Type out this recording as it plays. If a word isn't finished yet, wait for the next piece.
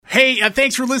Hey,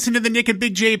 thanks for listening to the Nick and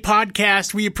Big J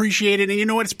podcast. We appreciate it. And you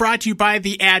know what? It's brought to you by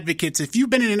The Advocates. If you've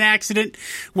been in an accident,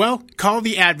 well, call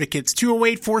The Advocates.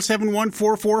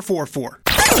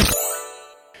 208-471-4444.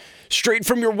 Straight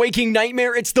from your waking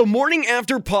nightmare, it's the Morning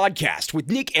After podcast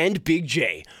with Nick and Big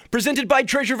J. Presented by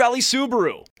Treasure Valley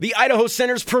Subaru, the Idaho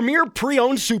Center's premier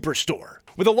pre-owned superstore.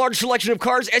 With a large selection of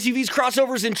cars, SUVs,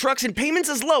 crossovers, and trucks, and payments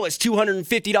as low as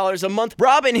 $250 a month,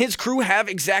 Rob and his crew have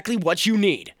exactly what you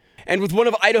need. And with one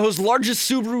of Idaho's largest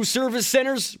Subaru service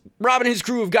centers, Rob and his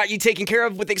crew have got you taken care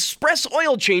of with express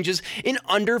oil changes in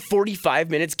under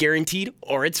 45 minutes guaranteed,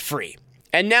 or it's free.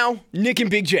 And now, Nick and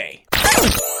Big J.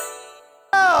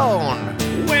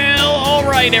 Well, all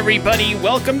right, everybody.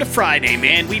 Welcome to Friday,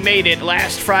 man. We made it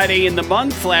last Friday in the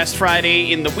month, last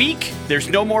Friday in the week. There's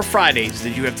no more Fridays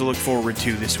that you have to look forward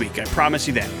to this week. I promise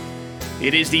you that.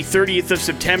 It is the 30th of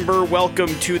September. Welcome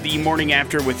to the Morning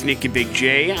After with Nick and Big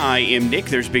J. I am Nick.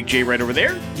 There's Big J right over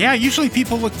there. Yeah, usually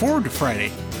people look forward to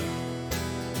Friday.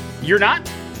 You're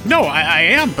not? No, I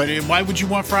am, but why would you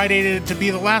want Friday to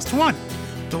be the last one?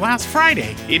 The last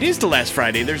Friday. It is the last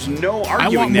Friday. There's no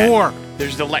arguing I want that. more.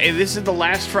 This is the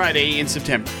last Friday in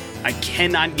September. I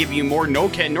cannot give you more, nor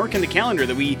can the calendar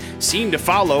that we seem to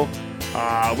follow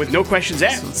with no questions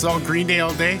asked. So it's all Green Day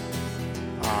all day?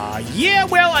 Yeah,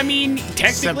 well, I mean,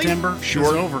 technically, September sure,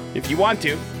 is over. If you want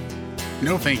to.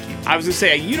 No, thank you. I was going to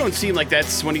say, you don't seem like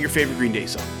that's one of your favorite Green Day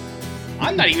songs.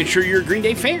 I'm not even sure you're a Green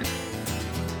Day fan.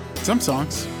 Some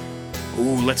songs.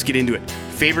 Ooh, let's get into it.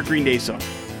 Favorite Green Day song?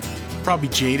 Probably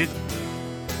Jaded.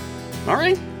 All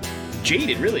right.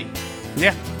 Jaded, really?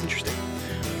 Yeah. Interesting.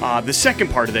 The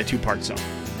second part of that two-part song.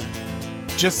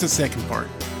 Just the second part.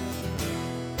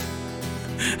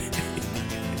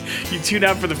 You tune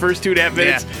out for the first 2.5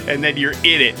 minutes, and then you're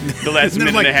in it the last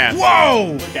minute and a half.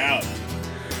 Whoa! Look out.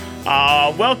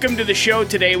 Welcome to the show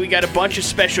today. We got a bunch of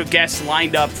special guests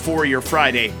lined up for your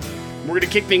Friday. We're going to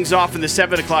kick things off in the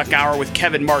 7 o'clock hour with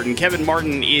Kevin Martin. Kevin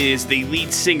Martin is the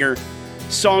lead singer,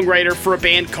 songwriter for a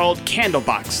band called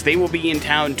Candlebox. They will be in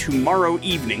town tomorrow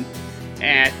evening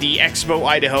at the Expo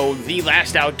Idaho, the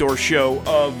last outdoor show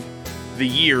of the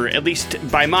year, at least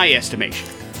by my estimation.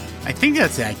 I think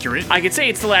that's accurate. I could say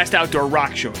it's the last outdoor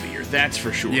rock show of the year, that's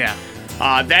for sure. Yeah.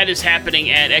 That is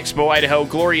happening at Expo Idaho.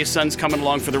 Glorious Sons coming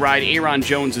along for the ride. Aaron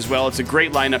Jones as well. It's a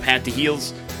great lineup, hat to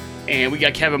heels. And we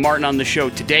got Kevin Martin on the show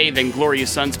today. Then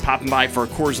Glorious Sons popping by for a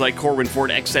Coors Light Corwin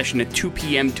Ford X session at 2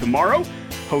 p.m. tomorrow,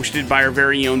 hosted by our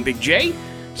very own Big J.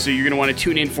 So you're going to want to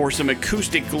tune in for some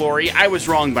acoustic glory. I was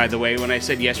wrong, by the way, when I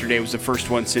said yesterday was the first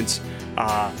one since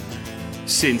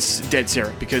Dead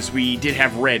Sarah, because we did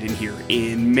have Red in here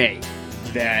in May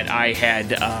that I had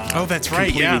that's right,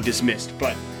 completely yeah. dismissed,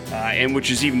 but and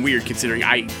which is even weird considering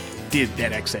I did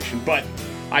that X session, but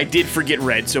I did forget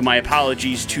Red, so my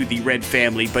apologies to the Red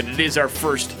family, but it is our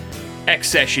first X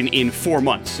session in 4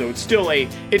 months, so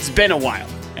it's been a while,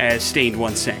 as Stained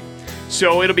once sang.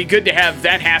 So it'll be good to have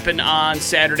that happen on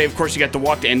Saturday. Of course, you got the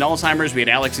Walk to End Alzheimer's. We had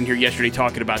Alex in here yesterday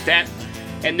talking about that.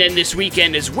 And then this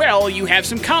weekend as well, you have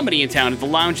some comedy in town at the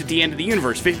Lounge at the End of the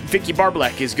Universe. Vicky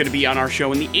Barblek is going to be on our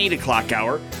show in the 8 o'clock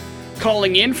hour,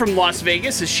 calling in from Las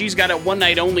Vegas as she's got a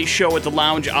one-night-only show at the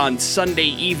Lounge on Sunday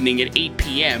evening at 8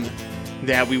 p.m.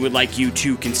 that we would like you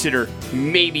to consider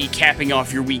maybe capping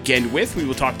off your weekend with. We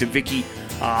will talk to Vicky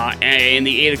in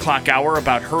the 8 o'clock hour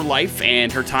about her life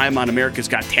and her time on America's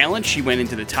Got Talent. She went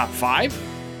into the top 5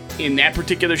 in that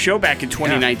particular show back in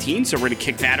 2019, so we're going to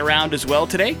kick that around as well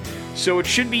today. So it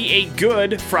should be a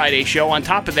good Friday show. On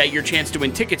top of that, your chance to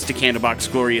win tickets to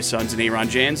Candlebox, Glorious Sons, and Aaron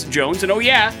Jones. And oh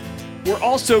yeah, we're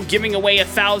also giving away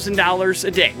 $1,000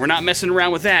 a day. We're not messing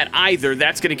around with that either.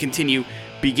 That's going to continue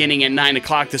beginning at 9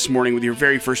 o'clock this morning with your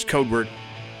very first code word,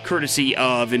 courtesy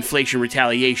of Inflation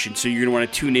Retaliation. So you're going to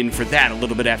want to tune in for that a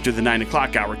little bit after the 9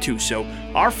 o'clock hour too. So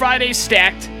our Friday's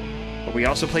stacked, but we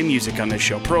also play music on this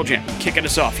show. Pearl Jam kicking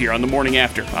us off here on the Morning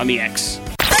After on the X.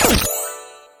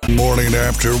 Morning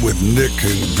After with Nick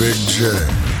and Big J.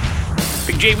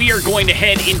 Big J, we are going to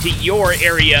head into your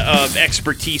area of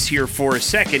expertise here for a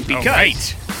second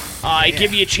because I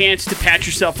give you a chance to pat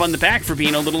yourself on the back for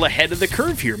being a little ahead of the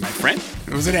curve here, my friend.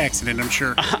 It was an accident, I'm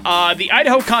sure. The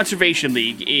Idaho Conservation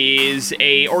League is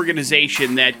a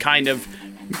organization that kind of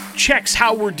checks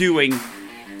how we're doing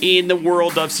in the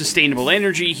world of sustainable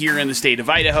energy here in the state of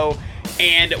Idaho.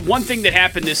 And one thing that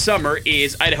happened this summer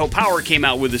is Idaho Power came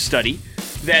out with a study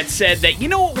that said that, you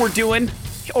know what we're doing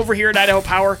over here at Idaho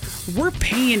Power? We're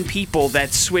paying people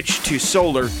that switch to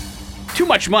solar too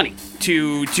much money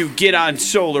to get on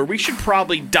solar. We should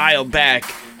probably dial back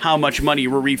how much money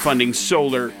we're refunding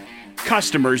solar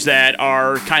customers that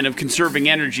are kind of conserving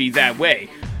energy that way.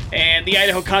 And the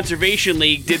Idaho Conservation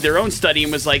League did their own study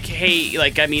and was like, hey,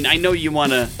 I know you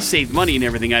want to save money and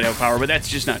everything, Idaho Power, but that's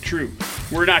just not true.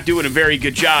 We're not doing a very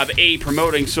good job, A,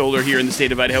 promoting solar here in the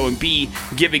state of Idaho, and B,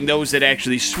 giving those that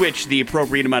actually switch the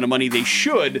appropriate amount of money they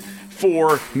should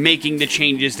for making the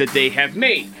changes that they have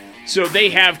made. So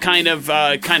they have kind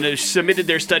of submitted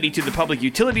their study to the Public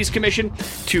Utilities Commission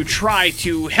to try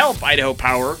to help Idaho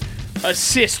Power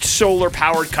assist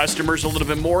solar-powered customers a little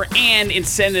bit more and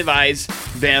incentivize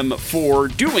them for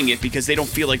doing it because they don't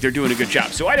feel like they're doing a good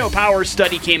job. So Idaho Power's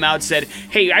study came out and said,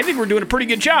 hey, I think we're doing a pretty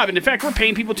good job, and in fact, we're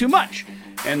paying people too much.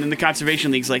 And then the Conservation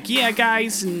League's like, yeah,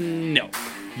 guys, no.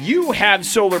 You have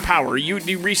solar power. You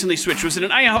recently switched. Was it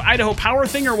an Idaho Power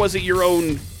thing, or was it your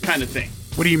own kind of thing?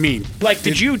 What do you mean? Like,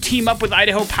 did you team up with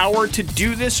Idaho Power to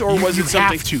do this, or was it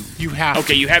something? You have to.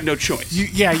 Okay, you have no choice.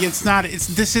 It's not.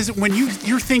 This isn't when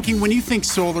you think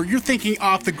solar, you're thinking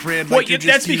off the grid. Well,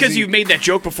 that's because you've made that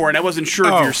joke before, and I wasn't sure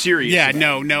if you're serious. Yeah,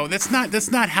 no, that's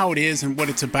not how it is and what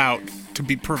it's about. To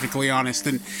be perfectly honest,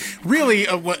 and really,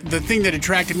 what the thing that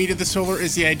attracted me to the solar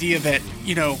is the idea that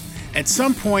at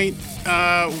some point,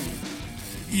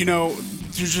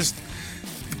 there's just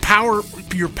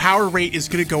your power rate is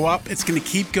going to go up. It's going to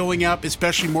keep going up,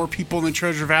 especially more people in the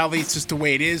Treasure Valley. It's just the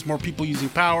way it is. More people using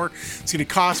power. It's going to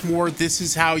cost more. This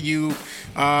is how you,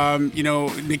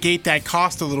 negate that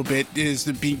cost a little bit,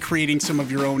 is creating some of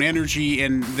your own energy,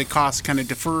 and the costs kind of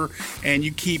defer, and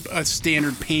you keep a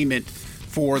standard payment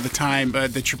for the time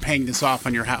that you're paying this off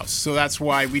on your house. So that's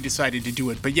why we decided to do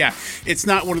it. But yeah, it's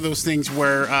not one of those things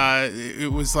where it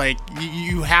was like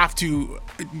you have to,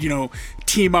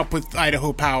 team up with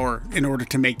Idaho Power in order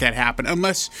to make that happen.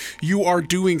 Unless you are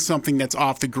doing something that's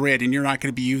off the grid and you're not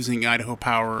going to be using Idaho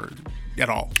Power at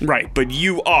all. Right, but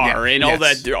you are, and all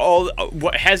that.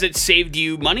 What has it saved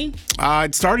you money?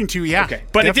 It's starting to, yeah. Okay,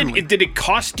 but definitely. Did it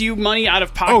cost you money out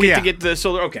of pocket to get the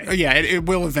solar? Okay, yeah, it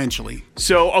will eventually.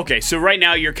 So right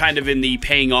now you're kind of in the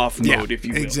paying off mode, if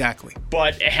you will. Exactly.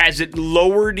 But has it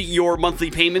lowered your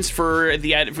monthly payments from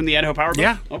the Idaho Power bill?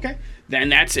 Yeah. Okay.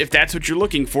 Then if that's what you're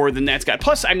looking for, then that's got.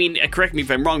 Plus, I mean, correct me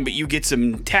if I'm wrong, but you get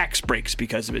some tax breaks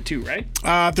because of it too, right?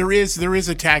 There is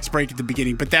a tax break at the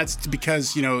beginning, but that's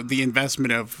because the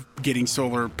investment of getting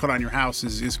solar put on your house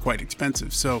is quite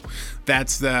expensive. So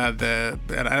that's the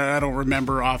I don't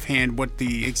remember offhand what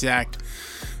the exact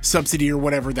subsidy or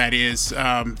whatever that is,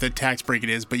 the tax break it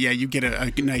is. But yeah, you get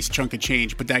a nice chunk of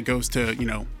change, but that goes to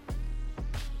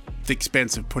the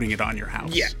expense of putting it on your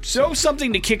house. Yeah, so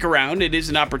something to kick around. It is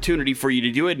an opportunity for you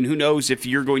to do it, and who knows if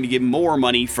you're going to get more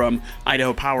money from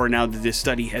Idaho Power now that this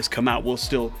study has come out. We'll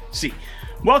still see.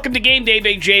 Welcome to Game Day,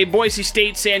 Big J. Boise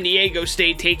State, San Diego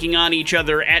State taking on each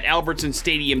other at Albertson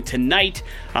Stadium tonight.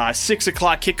 6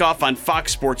 o'clock kickoff on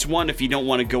Fox Sports 1 if you don't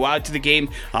want to go out to the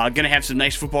game. Going to have some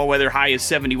nice football weather. High is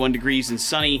 71 degrees and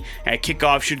sunny. At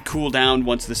kickoff should cool down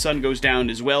once the sun goes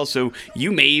down as well, so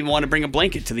you may even want to bring a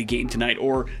blanket to the game tonight,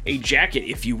 or a jacket,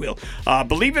 if you will.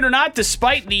 Believe it or not,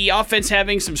 despite the offense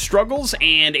having some struggles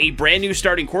and a brand new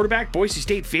starting quarterback, Boise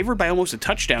State favored by almost a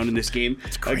touchdown in this game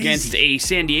against a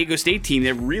San Diego State team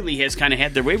that really has kind of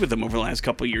had their way with them over the last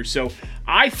couple of years. So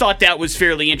I thought that was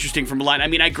fairly interesting from a line. I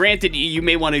mean, granted, you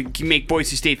may want to make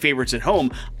Boise State favorites at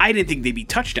home. I didn't think they'd be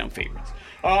touchdown favorites.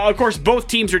 Of course, both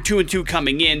teams are 2-2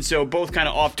 coming in, so both kind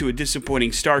of off to a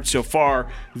disappointing start so far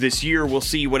this year. We'll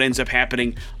see what ends up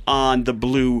happening on the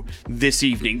blue this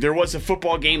evening. There was a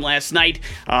football game last night.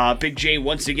 Big J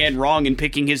once again wrong in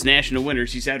picking his national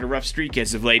winners. He's had a rough streak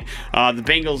as of late. The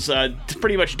Bengals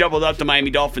pretty much doubled up the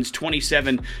Miami Dolphins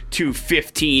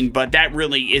 27-15, but that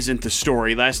really isn't the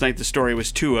story. Last night the story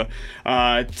was Tua,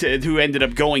 who ended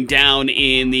up going down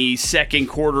in the second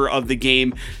quarter of the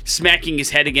game, smacking his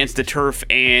head against the turf,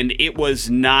 and it was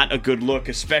not a good look,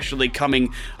 especially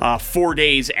coming 4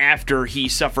 days after he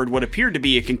suffered what appeared to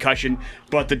be a concussion,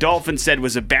 but the Dolphins said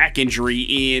was a back injury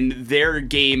in their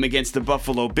game against the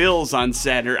Buffalo Bills on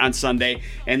Sunday,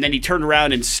 and then he turned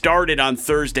around and started on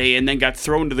Thursday and then got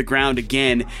thrown to the ground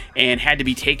again and had to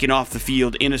be taken off the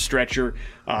field in a stretcher.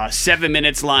 7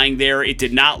 minutes lying there. It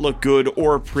did not look good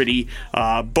or pretty,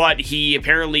 but he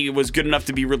apparently was good enough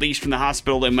to be released from the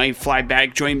hospital and might fly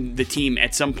back, join the team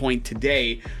at some point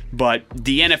today. But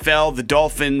the NFL, the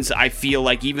Dolphins, I feel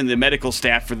like even the medical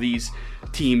staff for these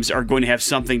teams are going to have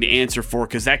something to answer for,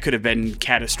 because that could have been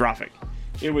catastrophic.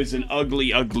 It was an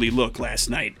ugly, ugly look last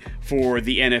night for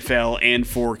the NFL and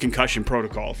for concussion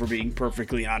protocol, for being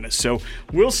perfectly honest. So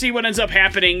we'll see what ends up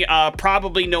happening.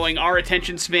 Probably knowing our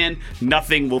attention span,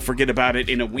 nothing. We'll forget about it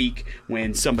in a week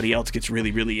when somebody else gets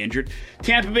really, really injured.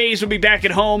 Tampa Bay's will be back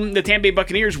at home. The Tampa Bay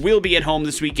Buccaneers will be at home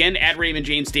this weekend at Raymond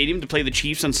James Stadium to play the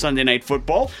Chiefs on Sunday Night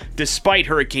Football, despite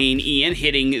Hurricane Ian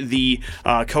hitting the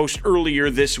coast earlier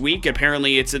this week.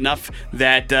 Apparently it's enough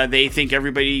that they think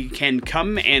everybody can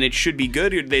come, and it should be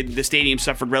good. The stadium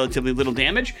suffered relatively little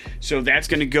damage, so that's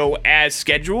going to go as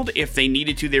scheduled. If they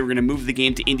needed to, they were going to move the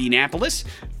game to Indianapolis,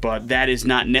 but that is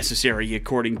not necessary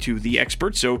according to the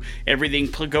experts. So everything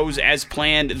goes as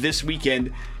planned this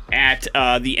weekend at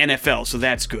the NFL, so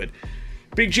that's good.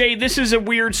 Big J, this is a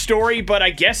weird story, but I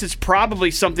guess it's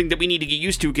probably something that we need to get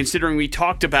used to, considering we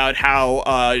talked about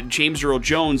how James Earl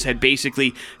Jones had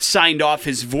basically signed off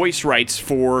his voice rights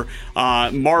for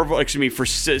for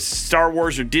Star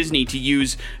Wars or Disney to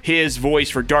use his voice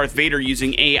for Darth Vader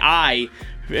using AI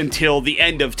until the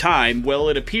end of time. Well,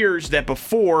 it appears that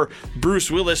before Bruce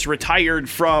Willis retired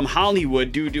from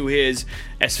Hollywood due to his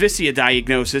asphyxia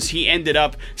diagnosis, he ended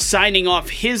up signing off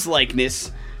his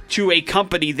likeness to a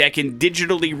company that can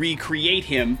digitally recreate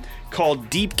him called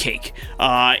Deepcake.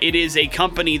 It is a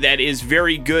company that is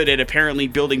very good at apparently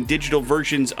building digital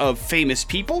versions of famous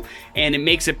people, and it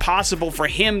makes it possible for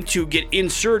him to get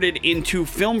inserted into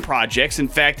film projects. In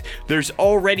fact, there's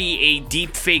already a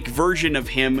deepfake version of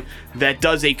him that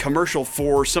does a commercial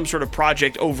for some sort of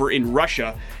project over in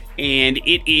Russia, and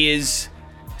it is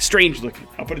strange looking.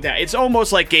 I'll put it that. It's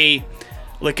almost like a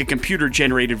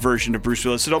computer-generated version of Bruce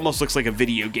Willis. It almost looks like a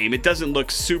video game. It doesn't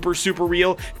look super, super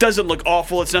real. It doesn't look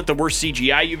awful. It's not the worst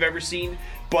CGI you've ever seen,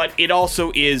 but it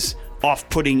also is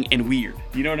off-putting and weird.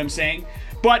 You know what I'm saying?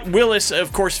 But Willis,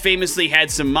 of course, famously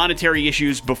had some monetary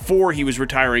issues before he was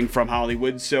retiring from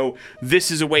Hollywood, so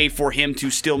this is a way for him to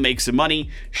still make some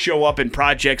money, show up in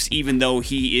projects, even though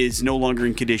he is no longer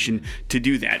in condition to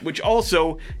do that, which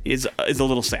also is a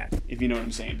little sad, if you know what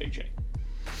I'm saying, Big J.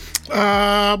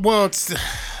 Well,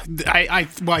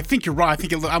 I think you're wrong. I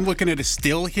think I'm looking at a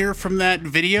still here from that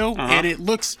video, and it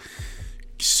looks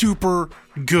super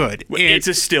good. It's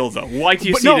a still, though. Why do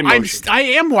you see it in motion? I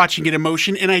am watching it in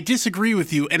motion, and I disagree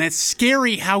with you. And it's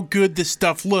scary how good this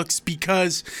stuff looks,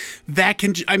 because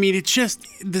it's just,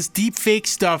 this deep fake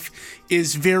stuff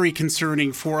is very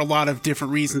concerning for a lot of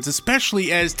different reasons,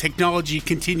 especially as technology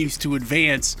continues to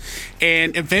advance.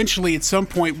 And eventually, at some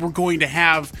point, we're going to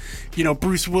have,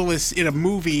 Bruce Willis in a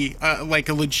movie, like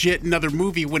a legit another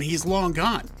movie, when he's long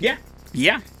gone. Yeah.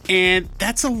 And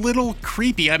that's a little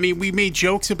creepy. I mean, we made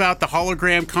jokes about the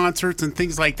hologram concerts and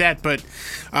things like that, but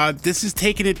this is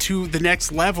taking it to the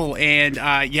next level, and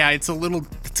it's a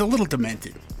little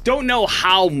demented. Don't know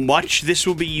how much this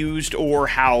will be used or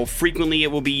how frequently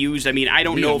it will be used. I mean, I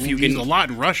don't know if you can... a lot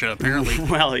in Russia, apparently.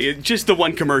 Well, just the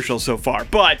one commercial so far.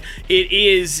 But it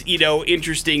is,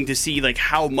 interesting to see,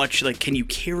 how much, can you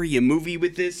carry a movie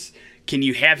with this? Can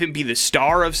you have him be the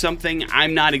star of something?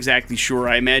 I'm not exactly sure.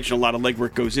 I imagine a lot of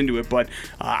legwork goes into it, but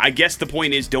I guess the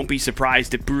point is, don't be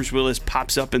surprised if Bruce Willis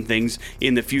pops up in things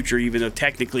in the future, even though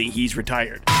technically he's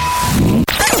retired.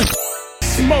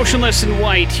 Motionless in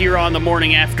White here on the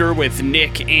Morning After with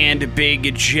Nick and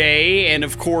Big J. And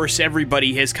of course,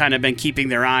 everybody has kind of been keeping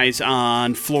their eyes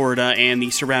on Florida and the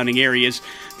surrounding areas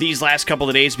these last couple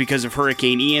of days because of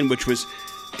Hurricane Ian, which was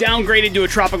downgraded to a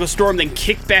tropical storm, then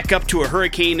kicked back up to a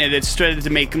hurricane, and it started to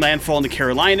make landfall in the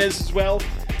Carolinas as well.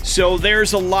 So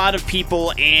there's a lot of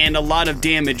people and a lot of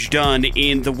damage done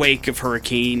in the wake of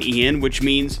Hurricane Ian, which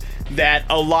means that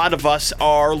a lot of us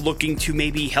are looking to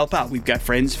maybe help out. We've got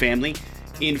friends, family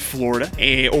in Florida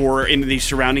or in the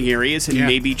surrounding areas, and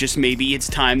maybe it's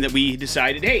time that we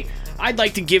decided, hey, I'd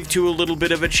like to give to a little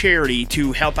bit of a charity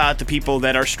to help out the people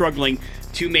that are struggling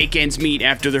to make ends meet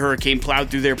after the hurricane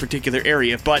plowed through their particular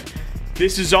area. But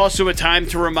this is also a time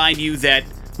to remind you that,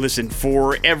 listen,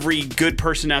 for every good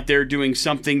person out there doing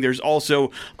something, there's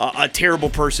also a terrible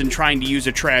person trying to use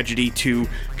a tragedy to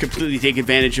completely take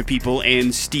advantage of people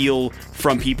and steal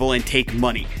from people and take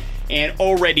money. And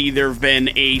already there have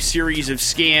been a series of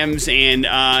scams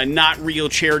and not real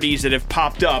charities that have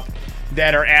popped up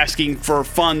that are asking for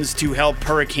funds to help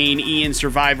Hurricane Ian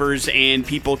survivors and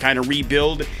people kind of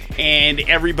rebuild. And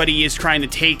everybody is trying to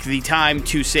take the time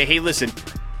to say, hey, listen,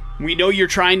 we know you're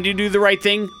trying to do the right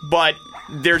thing, but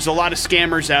there's a lot of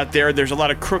scammers out there. There's a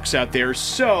lot of crooks out there.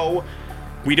 So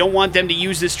we don't want them to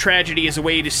use this tragedy as a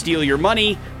way to steal your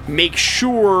money. Make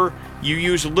sure you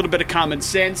use a little bit of common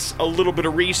sense, a little bit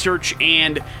of research,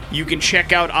 and you can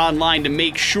check out online to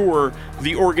make sure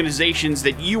the organizations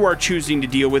that you are choosing to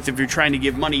deal with, if you're trying to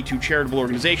give money to charitable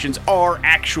organizations, are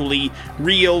actually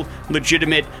real,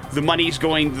 legitimate. The money's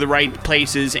going to the right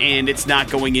places, and it's not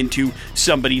going into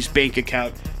somebody's bank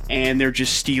account and they're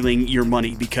just stealing your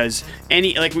money, because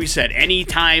like we said, any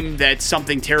time that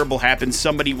something terrible happens,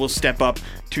 somebody will step up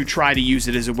to try to use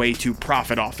it as a way to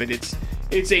profit off it.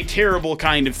 It's a terrible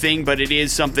kind of thing, but it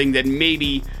is something that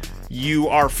maybe you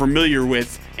are familiar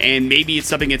with, and maybe it's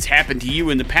something that's happened to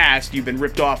you in the past. You've been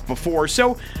ripped off before.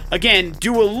 So, again,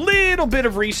 do a little bit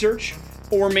of research,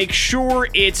 or make sure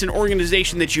it's an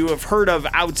organization that you have heard of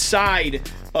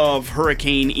outside of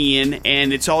Hurricane Ian,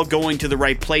 and it's all going to the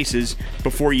right places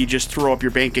before you just throw up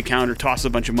your bank account or toss a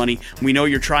bunch of money. We know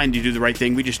you're trying to do the right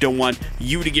thing. We just don't want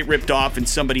you to get ripped off and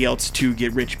somebody else to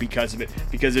get rich because of it,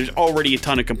 because there's already a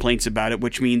ton of complaints about it,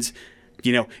 which means,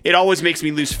 it always makes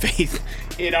me lose faith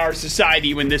in our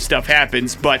society when this stuff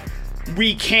happens, but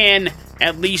we can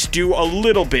at least do a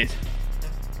little bit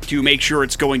to make sure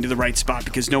it's going to the right spot,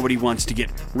 because nobody wants to get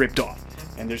ripped off.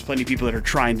 And there's plenty of people that are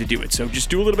trying to do it. So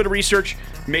just do a little bit of research,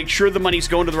 make sure the money's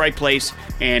going to the right place,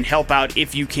 and help out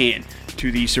if you can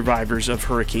to the survivors of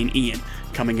Hurricane Ian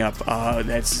coming up.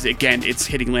 It's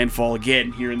hitting landfall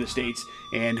again here in the States,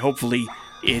 and hopefully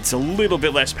it's a little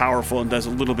bit less powerful and does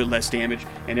a little bit less damage,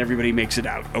 and everybody makes it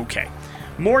out okay.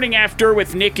 Morning After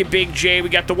with Nick and Big J. We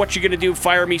got the What You Gonna Do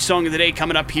Fire Me Song of the Day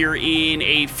coming up here in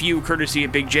a few, courtesy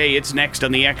of Big J. It's next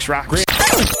on the X-Rocks.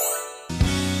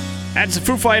 That's the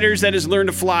Foo Fighters. That is Learn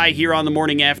to Fly here on the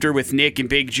Morning After with Nick and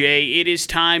Big J. It is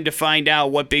time to find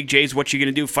out what Big J's What You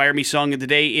Gonna Do Fire Me Song of the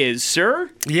Day is, sir.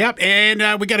 Yep,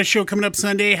 and we got a show coming up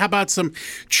Sunday. How about some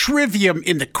Trivium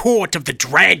in the Court of the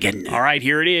Dragon? All right,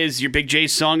 here it is, your Big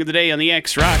J's Song of the Day on the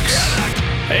X-Rocks.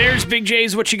 There's Big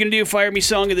J's What You Gonna Do Fire Me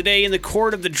Song of the Day in the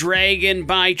Court of the Dragon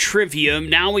by Trivium.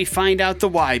 Now we find out the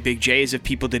why, Big J, as if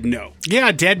people didn't know.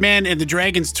 Yeah, Dead Man and the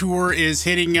Dragons tour is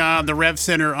hitting the Rev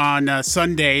Center on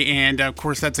Sunday, and of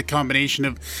course that's a combination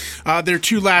of their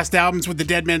two last albums, with the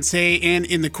Dead Men Say and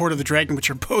In the Court of the Dragon, which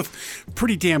are both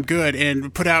pretty damn good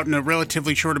and put out in a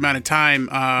relatively short amount of time.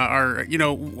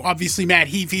 Obviously Matt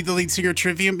Heafy, the lead singer of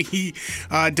Trivium, he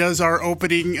does our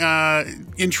opening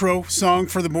intro song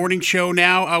for the morning show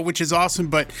now. Which is awesome,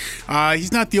 but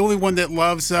he's not the only one that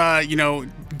loves,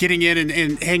 getting in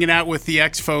and hanging out with the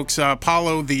X folks.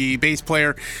 Paulo, the bass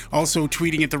player, also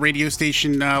tweeting at the radio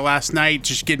station last night,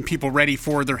 just getting people ready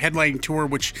for their headlining tour,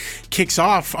 which kicks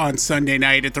off on Sunday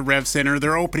night at the Rev Center.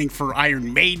 They're opening for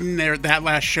Iron Maiden. That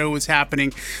last show is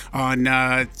happening on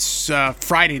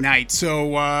Friday night,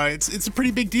 so it's a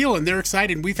pretty big deal, and they're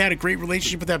excited. We've had a great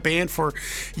relationship with that band for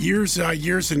years,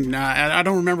 and I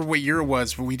don't remember what year it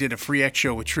was, but we did a free X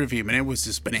show with Trivium, and it was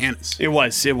just bananas. It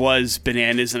was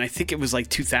bananas, and I think it was like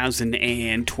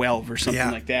 2012 or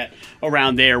something like that,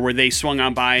 around there, where they swung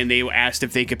on by and they asked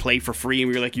if they could play for free, and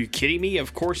we were like, "You kidding me?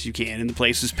 Of course you can!" And the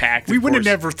place was packed. We would have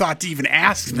never thought to even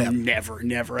ask them.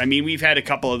 Never. I mean, we've had a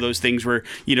couple of those things where,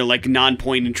 like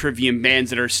Nonpoint and Trivium,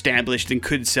 bands that are established and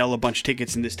could sell a bunch of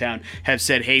tickets in this town, have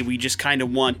said, "Hey, we just kind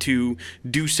of want to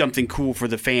do something cool for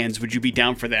the fans. Would you be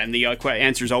down for that?" And the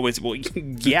answer is always, "Well,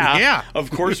 yeah,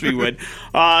 of course we would."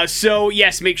 So,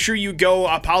 yes, make sure you go.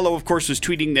 Apollo, of course, was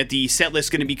tweeting that the set list is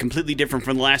going to be completely different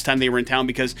from the last time they were in town,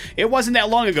 because it wasn't that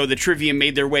long ago that Trivium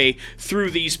made their way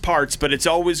through these parts, but it's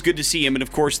always good to see him. And,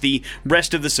 of course, the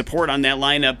rest of the support on that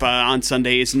lineup on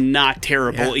Sunday is not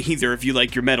terrible either, if you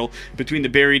like your metal, between the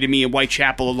Buried and Me and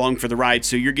Whitechapel along for the ride.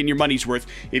 So you're getting your money's worth.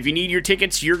 If you need your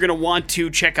tickets, you're going to want to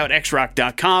check out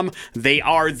xrock.com. They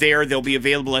are there. They'll be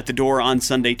available at the door on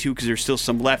Sunday, too, because there's still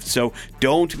some left. So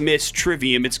don't miss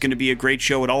Trivium. It's going to be a great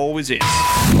show. It always is.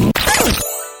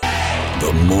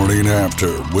 The Morning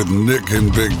After with Nick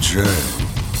and Big J.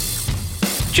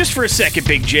 Just for a second,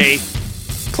 Big J,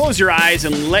 close your eyes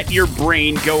and let your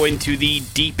brain go into the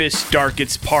deepest,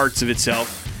 darkest parts of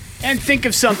itself and think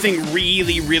of something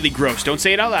really, really gross. Don't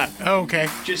say it out loud. Oh, okay.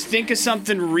 Just think of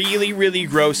something really, really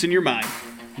gross in your mind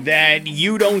that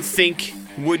you don't think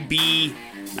would be,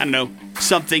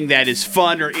 something that is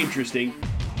fun or interesting.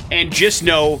 And just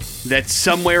know that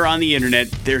somewhere on the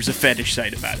internet, there's a fetish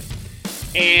site about it.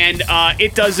 And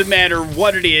it doesn't matter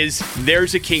what it is,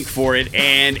 there's a kink for it,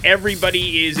 and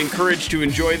everybody is encouraged to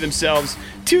enjoy themselves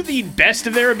to the best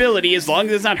of their ability, as long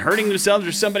as it's not hurting themselves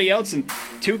or somebody else, and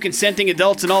two consenting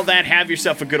adults and all that. Have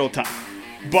yourself a good old time.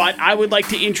 But I would like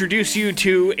to introduce you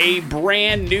to a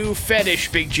brand new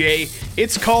fetish, Big J.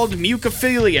 It's called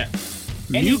mucophilia.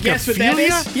 Any guess what that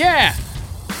is? Yeah.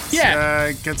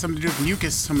 Got something to do with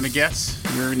mucus, I'm going to guess.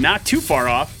 You're not too far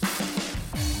off.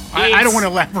 I don't want to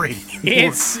elaborate anymore.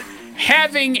 It's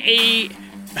having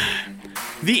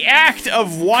the act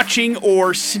of watching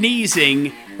or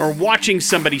sneezing or watching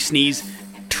somebody sneeze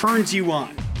turns you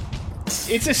on.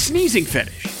 It's a sneezing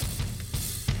fetish.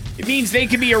 It means they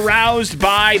can be aroused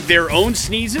by their own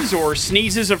sneezes or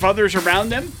sneezes of others around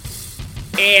them.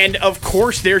 And, of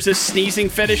course, there's a sneezing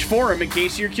fetish forum, in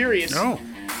case you're curious. Oh.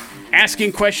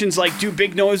 Asking questions like, do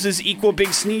big noses equal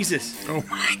big sneezes? Oh,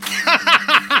 my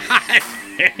God.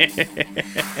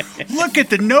 Look at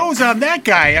the nose on that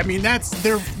guy. I mean, that's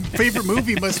their favorite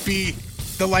movie must be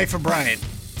The Life of Brian.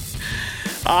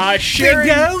 Big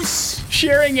nose.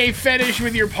 Sharing a fetish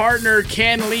with your partner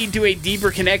can lead to a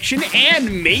deeper connection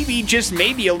and maybe, just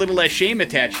maybe, a little less shame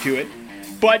attached to it.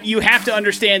 But you have to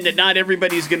understand that not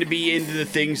everybody's going to be into the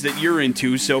things that you're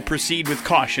into, so proceed with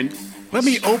caution. Let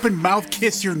me open mouth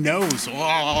kiss your nose.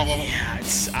 Yeah,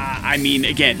 I mean,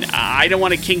 again, I don't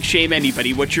want to kink shame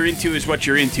anybody. What you're into is what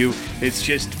you're into. It's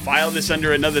just file this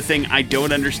under another thing. I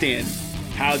don't understand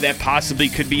how that possibly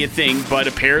could be a thing, but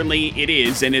apparently it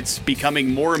is, and it's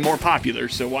becoming more and more popular,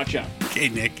 so watch out. Okay,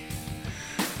 Nick,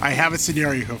 I have a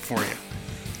scenario for you.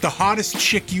 The hottest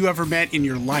chick you ever met in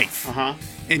your life. Uh-huh.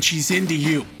 And she's into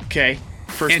you. Okay,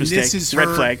 first and mistake. This is red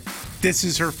her, flag. This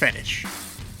is her fetish.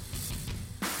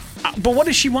 But what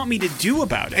does she want me to do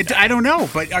about it? I don't know,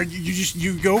 but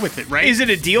you go with it, right? Is it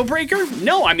a deal breaker?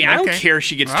 No, I mean, I don't care if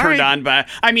she gets turned on by...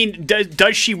 I mean,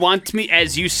 does she want me,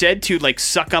 as you said, to, like,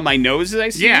 suck on my nose as I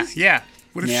sneeze? Yeah.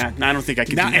 I don't think I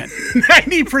can do that.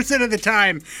 90% of the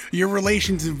time, your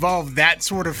relations involve that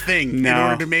sort of thing in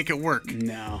order to make it work.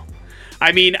 No.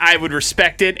 I mean, I would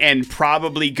respect it and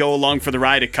probably go along for the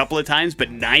ride a couple of times, but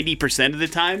 90% of the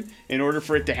time, in order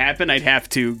for it to happen, I'd have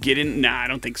to get in. Nah, I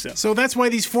don't think so. So that's why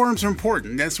these forums are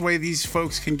important. That's why these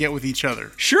folks can get with each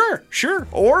other. Sure.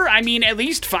 Or, I mean, at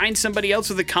least find somebody else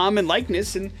with a common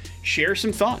likeness and share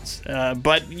some thoughts.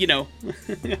 But, you know,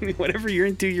 I mean, whatever you're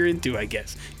into, I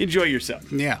guess. Enjoy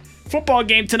yourself. Yeah. Football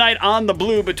game tonight on the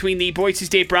Blue between the Boise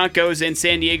State Broncos and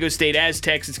San Diego State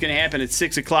Aztecs. It's going to happen at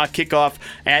 6 o'clock kickoff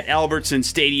at Albertson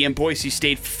Stadium. Boise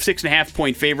State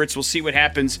 6.5-point favorites. We'll see what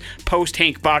happens post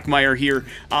Hank Bachmeier here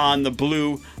on the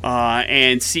Blue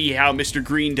and see how Mr.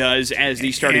 Green does as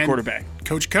the starting quarterback.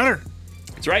 Coach Cutter.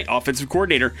 That's right, offensive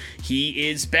coordinator. He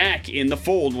is back in the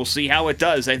fold. We'll see how it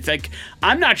does.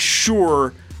 I'm not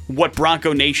sure what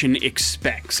Bronco Nation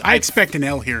expects. I expect an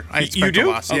L here. I expect a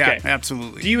loss. Okay. Yeah,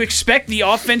 absolutely. Do you expect the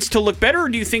offense to look better, or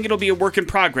do you think it'll be a work in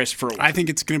progress for a while? I think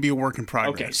it's going to be a work in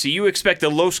progress. Okay, so you expect a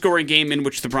low-scoring game in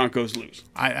which the Broncos lose.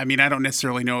 I mean, I don't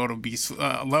necessarily know it'll be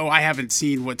low. I haven't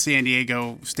seen what San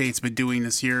Diego State's been doing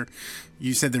this year.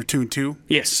 You said they're 2-2?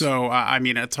 Yes. So, I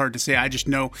mean, it's hard to say. I just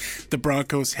know the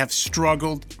Broncos have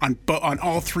struggled on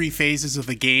all three phases of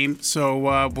the game.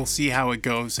 So, we'll see how it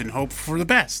goes and hope for the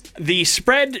best. The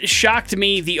spread shocked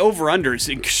me. The over-under is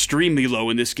extremely low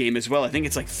in this game as well. I think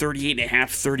it's like 38.5,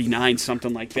 39,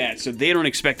 something like that. So, they don't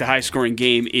expect a high-scoring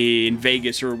game in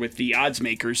Vegas or with the odds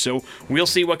makers. So, we'll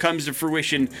see what comes to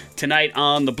fruition tonight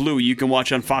on the Blue. You can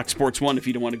watch on Fox Sports 1 if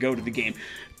you don't want to go to the game.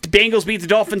 The Bengals beat the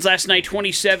Dolphins last night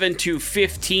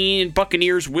 27-15.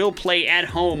 Buccaneers will play at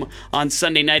home on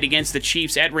Sunday night against the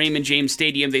Chiefs at Raymond James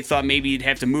Stadium. They thought maybe you'd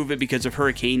have to move it because of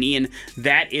Hurricane Ian.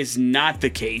 That is not the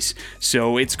case.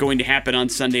 So it's going to happen on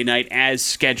Sunday night as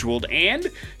scheduled. And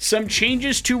some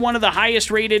changes to one of the highest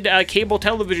rated cable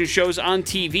television shows on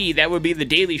TV. That would be The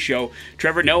Daily Show.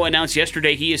 Trevor Noah announced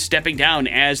yesterday he is stepping down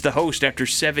as the host after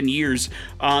 7 years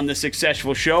on the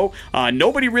successful show.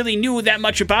 Nobody really knew that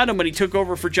much about him when he took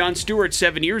over for Jon Stewart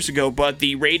 7 years ago, but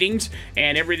the ratings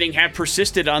and everything have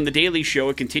persisted on The Daily Show.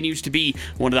 It continues to be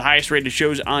one of the highest rated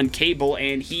shows on cable,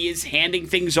 and he is handing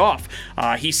things off.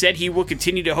 He said he will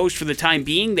continue to host for the time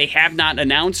being. They have not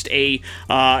announced a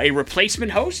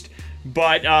replacement host,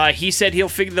 but he said they'll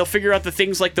figure out the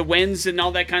things like the wins and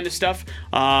all that kind of stuff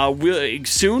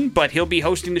soon, but he'll be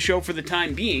hosting the show for the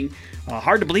time being.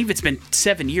 Hard to believe it's been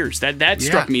 7 years. That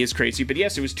struck me as crazy. But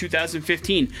yes, it was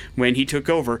 2015 when he took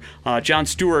over. Jon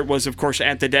Stewart was, of course,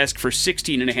 at the desk for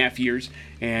 16 and a half years,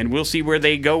 and we'll see where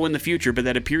they go in the future. But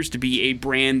that appears to be a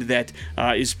brand that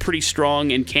is pretty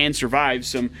strong and can survive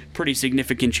some pretty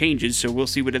significant changes. So we'll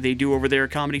see what they do over there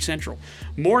at Comedy Central.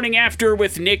 Morning After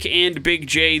with Nick and Big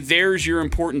J. There's your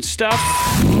important stuff.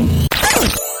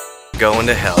 Going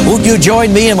to hell. Won't you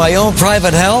join me in my own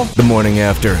private hell? The Morning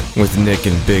After with Nick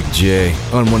and Big J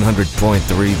on 100.3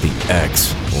 The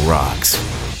X rocks.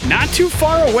 Not too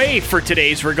far away for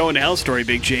today's We're Going to Hell story,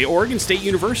 Big J. Oregon State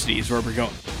University is where we're going.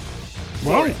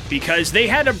 Whoa. Because they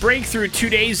had a breakthrough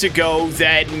 2 days ago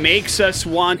that makes us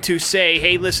want to say,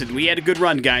 hey, listen, we had a good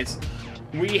run, guys.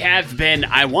 We have been,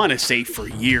 I want to say for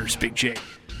years, Big J,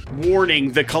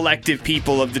 warning the collective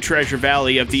people of the Treasure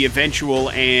Valley of the eventual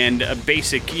and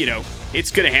basic,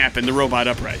 it's going to happen, the robot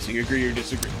uprising. Agree or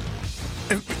disagree?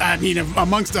 I mean,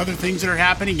 amongst other things that are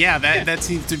happening, that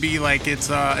seems to be like it's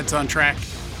on track.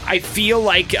 I feel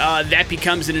like that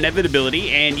becomes an inevitability,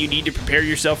 and you need to prepare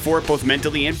yourself for it both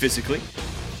mentally and physically.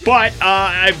 But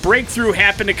a breakthrough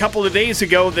happened a couple of days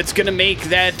ago that's going to make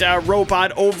that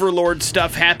robot overlord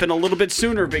stuff happen a little bit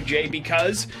sooner, Big J,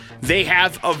 because they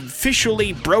have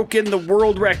officially broken the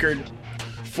world record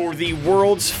for the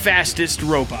world's fastest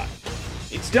robot.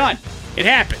 It's done. It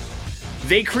happened.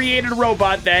 They created a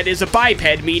robot that is a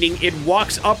biped, meaning it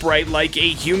walks upright like a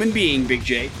human being, Big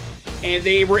J. And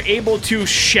they were able to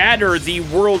shatter the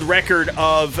world record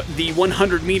of the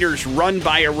 100 meters run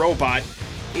by a robot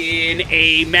in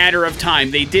a matter of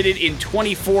time. They did it in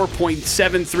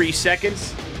 24.73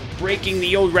 seconds, breaking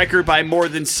the old record by more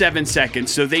than 7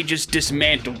 seconds. So they just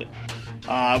dismantled it,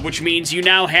 which means you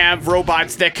now have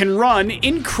robots that can run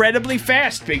incredibly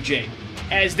fast, Big J,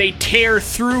 as they tear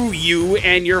through you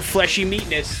and your fleshy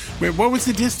meatness. Wait, what was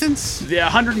the distance? The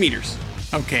 100 meters.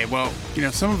 Okay, well,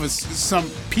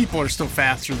 some people are still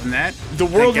faster than that. The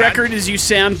world record is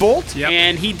Usain Bolt, yep.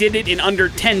 And he did it in under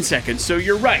 10 seconds, so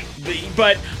you're right.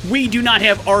 But we do not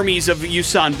have armies of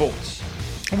Usain Bolts.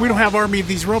 We don't have army of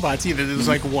these robots either. There's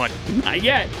like one. Not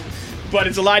yet. But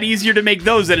it's a lot easier to make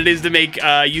those than it is to make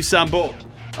Usain Bolt.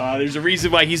 There's a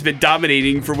reason why he's been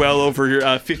dominating for well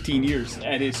over 15 years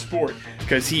at his sport,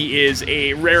 because he is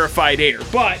a rarefied air.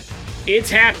 But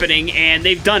it's happening, and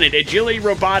they've done it. Agility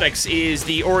Robotics is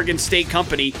the Oregon State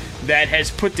company that has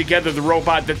put together the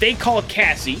robot that they call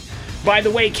Cassie. By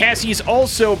the way, Cassie's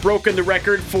also broken the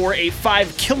record for a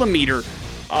 5-kilometer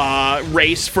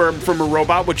race from a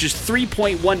robot, which is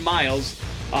 3.1 miles.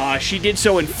 She did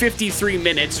so in 53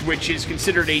 minutes, which is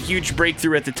considered a huge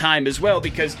breakthrough at the time as well,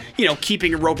 because,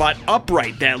 keeping a robot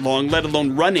upright that long, let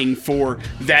alone running for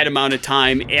that amount of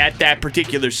time at that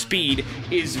particular speed,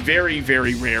 is very,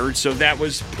 very rare. So that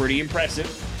was pretty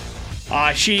impressive.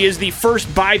 She is the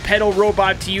first bipedal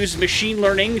robot to use machine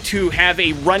learning to have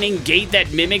a running gait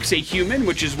that mimics a human,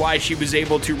 which is why she was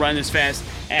able to run as fast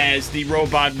as the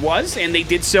robot was, and they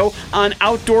did so on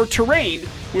outdoor terrain,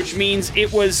 which means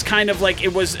it was kind of like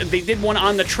they did one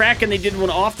on the track and they did one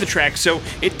off the track, so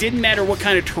it didn't matter what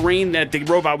kind of terrain that the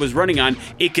robot was running on,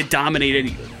 it could dominate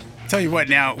anything. Tell you what,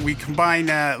 now, we combine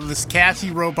this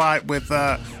Cassie robot with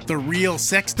the real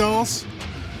sex dolls.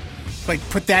 Like,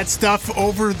 put that stuff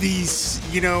over these,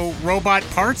 robot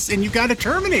parts, and you got a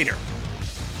Terminator.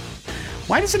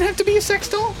 Why does it have to be a sex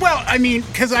doll? Well, I mean,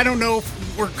 because I don't know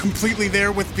if we're completely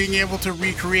there with being able to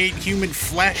recreate human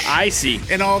flesh. I see.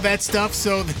 And all that stuff,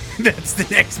 so that's the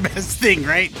next best thing,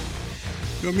 right?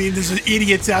 I mean, there's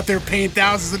idiots out there paying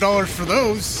thousands of dollars for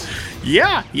those.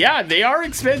 Yeah, they are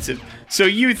expensive. So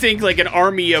you think like an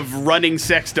army of running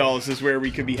sex dolls is where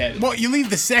we could be headed? Well, you leave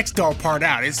the sex doll part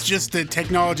out. It's just the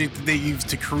technology that they use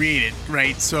to create it,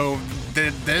 right? So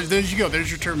there you go. There's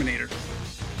your Terminator.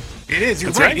 It is.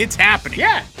 You're right. It's happening.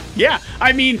 Yeah.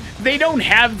 I mean, they don't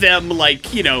have them like,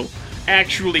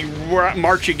 actually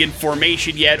marching in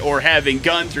formation yet or having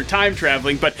guns or time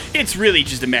traveling, but it's really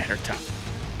just a matter of time.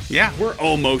 Yeah. We're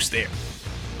almost there.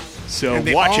 So and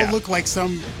they watch all out. Look like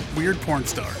some weird porn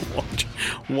star.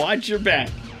 Watch your back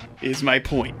is my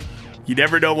point. You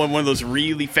never know when one of those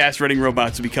really fast-running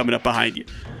robots will be coming up behind you.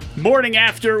 Morning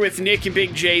After with Nick and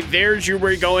Big J. There's your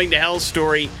We're Going to Hell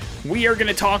story. We are going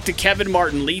to talk to Kevin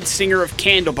Martin, lead singer of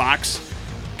Candlebox,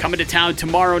 coming to town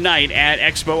tomorrow night at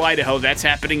Expo Idaho. That's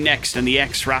happening next on the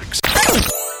X Rocks.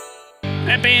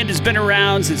 That band has been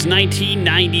around since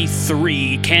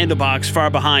 1993. Candlebox far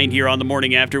behind here on the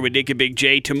Morning After with Nick and Big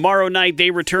J. Tomorrow night,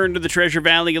 they return to the Treasure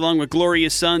Valley along with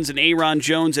Glorious Sons and Aaron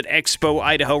Jones at Expo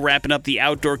Idaho, wrapping up the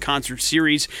outdoor concert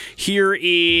series here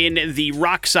in the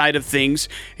rock side of things.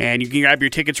 And you can grab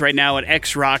your tickets right now at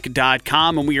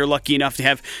xrock.com. And we are lucky enough to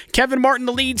have Kevin Martin,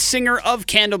 the lead singer of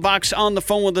Candlebox, on the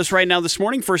phone with us right now this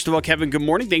morning. First of all, Kevin, good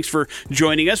morning. Thanks for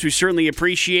joining us. We certainly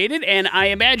appreciate it. And I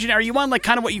imagine, are you on like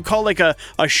kind of what you call like a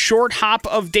short hop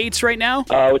of dates right now?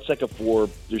 It's like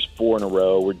there's 4 in a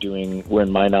row. We're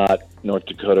in Minot, North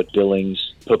Dakota,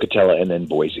 Billings, Pocatello, and then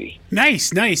Boise.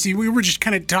 Nice. We were just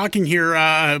kind of talking here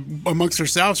amongst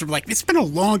ourselves. We're like, it's been a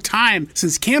long time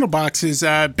since Candlebox has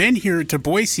been here to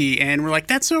Boise, and we're like,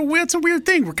 that's a weird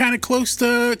thing. We're kind of close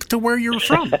to where you're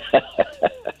from.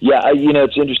 Yeah,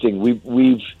 it's interesting.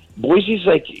 Boise's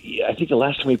like, I think the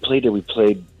last time we played there, we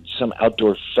played some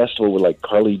outdoor festival with like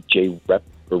Carly J.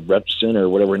 Repson or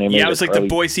whatever her name is. Yeah, it was like Carly. the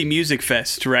Boise Music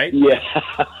Fest, right? Yeah.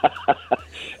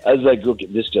 I was like, okay,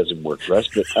 this doesn't work for us.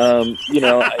 But,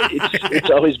 it's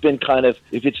always been kind of,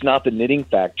 if it's not the Knitting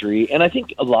Factory, and I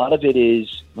think a lot of it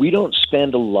is we don't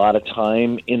spend a lot of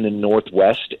time in the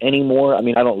Northwest anymore. I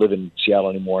mean, I don't live in Seattle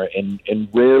anymore, and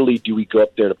rarely do we go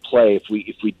up there to play. If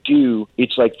we do,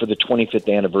 it's like for the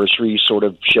 25th anniversary sort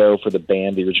of show for the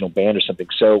band, the original band or something.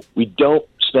 So we don't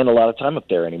spend a lot of time up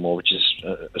there anymore, which is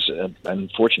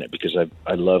unfortunate because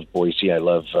I love Boise. I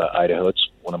love Idaho. It's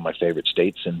one of my favorite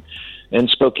states, and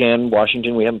Spokane,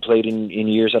 Washington. We haven't played in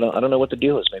years. I don't know what the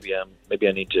deal is. Maybe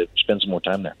I need to spend some more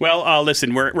time there. Well,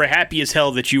 listen, we're happy as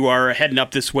hell that you are heading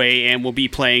up this way, and we'll be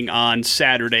playing on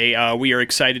Saturday. We are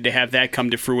excited to have that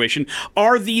come to fruition.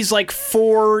 Are these like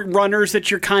 4 runners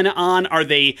that you're kind of on? Are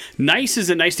they nice? Is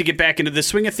it nice to get back into the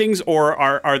swing of things, or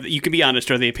are you can be honest?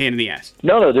 Are they a pain in the ass?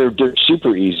 No, they're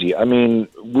super easy. I mean,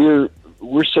 we're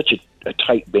such a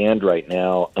tight band right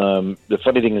now. The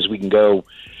funny thing is we can go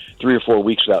 3 or 4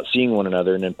 weeks without seeing one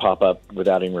another and then pop up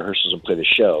without any rehearsals and play the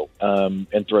show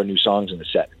and throw new songs in the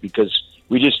set because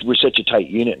we're such a tight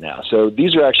unit now. So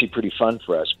these are actually pretty fun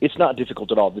for us. It's not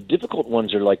difficult at all. The difficult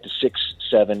ones are like the 6,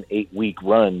 7, 8 week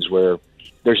runs where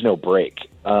there's no break.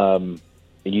 And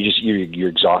you're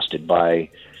exhausted by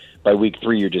week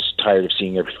 3, you're just tired of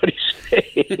seeing everybody's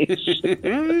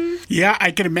face. Yeah,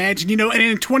 I can imagine. And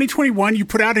in 2021, you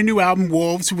put out a new album,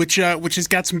 Wolves, which has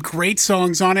got some great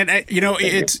songs on it.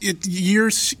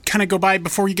 Years kind of go by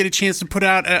before you get a chance to put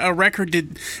out a record.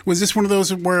 Was this one of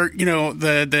those where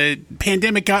the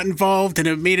pandemic got involved and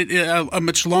it made it a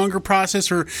much longer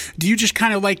process, or do you just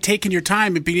kind of like taking your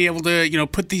time and being able to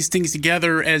put these things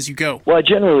together as you go? Well, I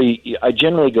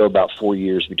generally go about 4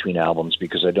 years between albums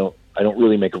because I don't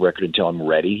really make a record until I'm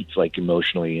ready, like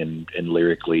emotionally and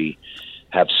lyrically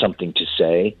have something to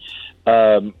say.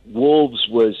 Wolves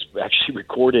was actually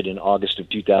recorded in August of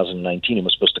 2019 and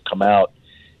was supposed to come out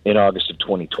in August of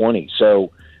 2020.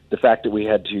 So the fact that we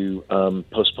had to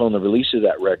postpone the release of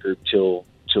that record till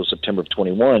September of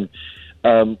 21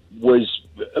 was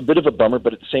a bit of a bummer,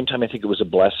 but at the same time I think it was a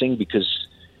blessing because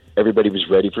everybody was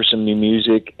ready for some new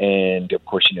music, and of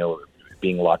course,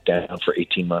 being locked down for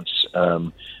 18 months,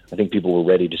 I think people were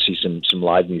ready to see some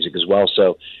live music as well.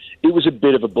 So it was a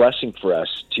bit of a blessing for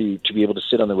us to be able to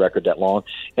sit on the record that long.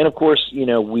 And of course,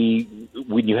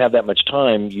 when you have that much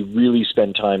time, you really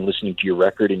spend time listening to your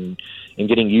record and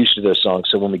getting used to those songs.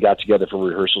 So when we got together for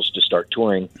rehearsals to start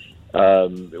touring,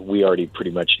 we already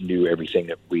pretty much knew everything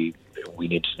that we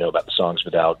needed to know about the songs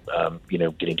without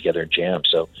getting together and jam.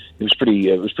 So it was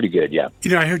pretty good. Yeah.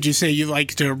 I heard you say you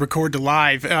like to record to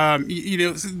live.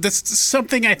 That's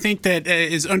something I think that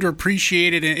is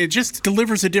underappreciated, and it just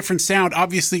delivers a different sound.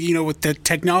 Obviously, with the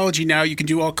technology now, you can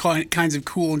do all kinds of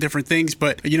cool and different things,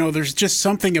 but there's just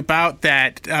something about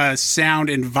that sound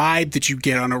and vibe that you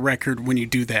get on a record when you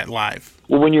do that live.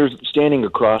 Well, when you're standing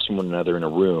across from one another in a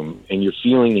room and you're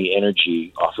feeling the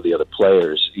energy off of the other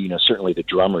players, certainly the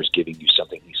drummer's giving you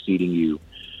something. He's feeding you,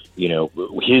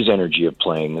 his energy of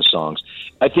playing the songs.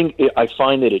 I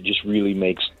find that it just really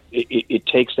makes it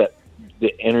takes the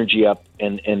energy up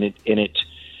and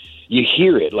you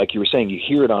hear it, like you were saying, you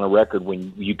hear it on a record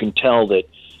when you can tell that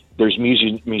there's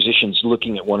musicians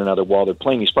looking at one another while they're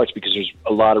playing these parts because there's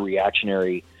a lot of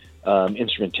reactionary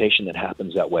instrumentation that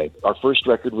happens that way. Our first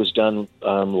record was done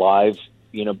live,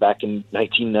 back in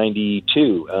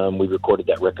 1992. We recorded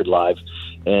that record live,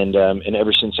 and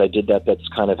ever since I did that, that's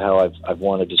kind of how I've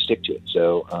wanted to stick to it.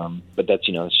 So, but that's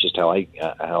it's just how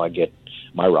I get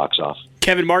my rocks off.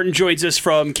 Kevin Martin joins us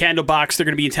from Candlebox. They're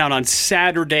going to be in town on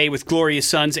Saturday with Glorious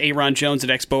Sons, Aaron Jones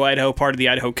at Expo Idaho, part of the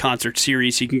Idaho Concert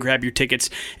Series. You can grab your tickets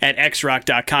at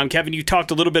xrock.com. Kevin, you talked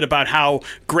a little bit about how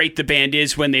great the band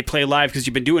is when they play live because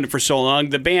you've been doing it for so long.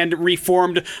 The band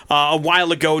reformed a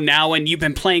while ago now, and you've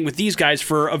been playing with these guys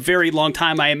for a very long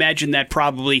time. I imagine that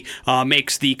probably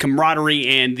makes the camaraderie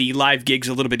and the live gigs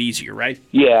a little bit easier, right?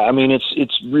 Yeah, I mean,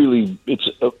 it's really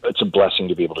a blessing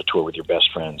to be able to tour with your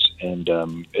best friends, and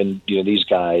these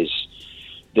guys,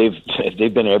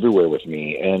 they've been everywhere with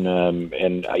me, and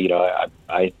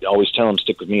I always tell them,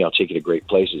 stick with me, I'll take you to great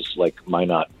places like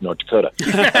Minot, North Dakota,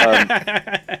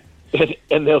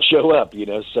 and they'll show up,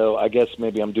 So I guess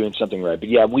maybe I'm doing something right. But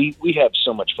yeah, we have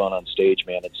so much fun on stage,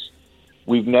 man.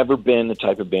 We've never been the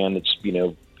type of band that's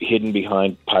hidden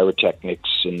behind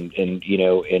pyrotechnics and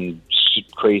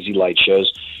crazy light shows.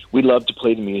 We love to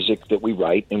play the music that we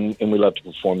write, and we love to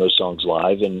perform those songs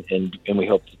live, and we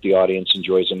hope that the audience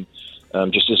enjoys them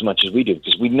just as much as we do,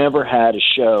 because we never had a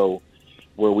show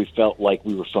where we felt like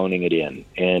we were phoning it in,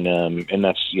 and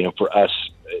that's for us,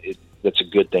 that's a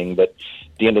good thing. But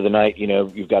at the end of the night,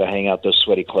 you've got to hang out those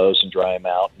sweaty clothes and dry them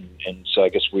out, and so I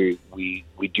guess we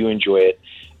do enjoy it.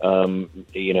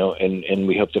 and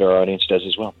we hope that our audience does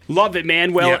as well. Love it,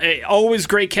 man. Well, always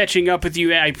great catching up with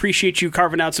you. I appreciate you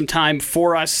carving out some time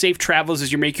for us. Safe travels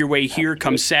as you make your way here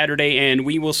come Saturday, and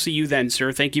we will see you then,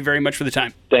 sir. Thank you very much for the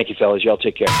time. Thank you, fellas. Y'all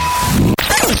take care.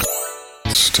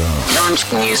 Stuff Launch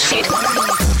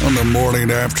newsfeed. on the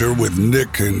morning after with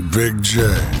Nick and Big J.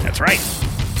 That's right.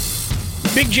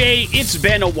 Big J, it's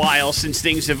been a while since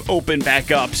things have opened back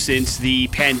up since the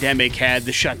pandemic had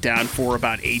the shutdown for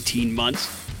about 18 months.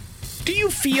 Do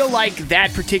you feel like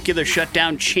that particular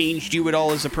shutdown changed you at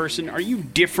all as a person? Are you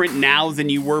different now than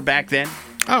you were back then?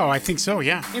 Oh, I think so,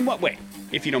 yeah. In what way,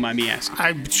 if you don't mind me asking?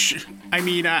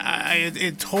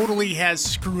 It totally has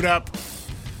screwed up.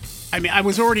 I mean, I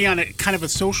was already on a kind of a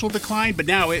social decline, but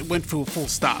now it went to a full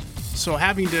stop. So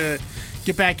having to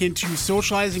get back into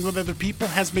socializing with other people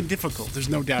has been difficult. There's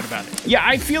no doubt about it. Yeah,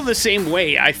 I feel the same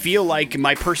way. I feel like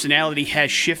my personality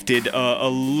has shifted a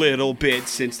little bit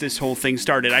since this whole thing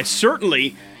started. I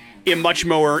certainly am much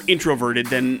more introverted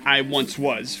than I once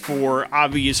was for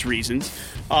obvious reasons.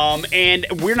 And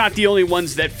we're not the only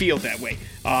ones that feel that way.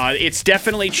 It's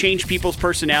definitely changed people's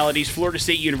personalities. Florida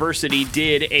State University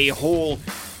did a whole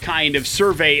kind of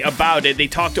survey about it. They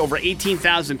talked to over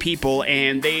 18,000 people,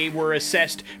 and they were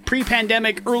assessed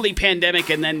pre-pandemic, early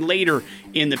pandemic, and then later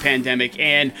in the pandemic.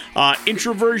 And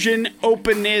introversion,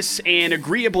 openness, and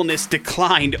agreeableness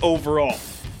declined overall.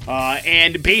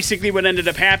 And basically what ended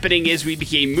up happening is we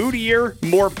became moodier,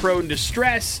 more prone to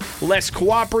stress, less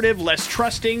cooperative, less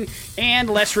trusting, and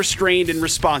less restrained and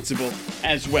responsible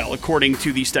as well, according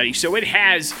to the study. So it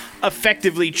has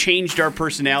effectively changed our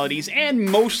personalities, and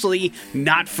mostly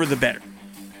not for the better.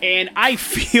 And I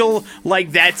feel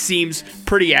like that seems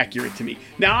pretty accurate to me.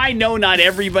 Now, I know not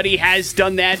everybody has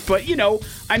done that, but,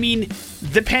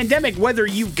 the pandemic, whether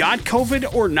you got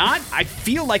COVID or not, I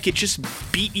feel like it just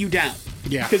beat you down.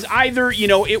 Yeah. Because either,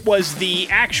 it was the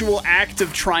actual act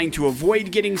of trying to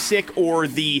avoid getting sick, or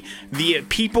the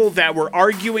people that were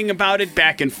arguing about it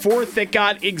back and forth that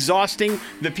got exhausting,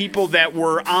 the people that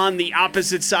were on the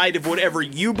opposite side of whatever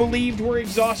you believed were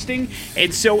exhausting,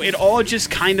 and so it all just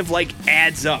kind of like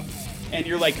adds up. And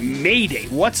you're like, Mayday,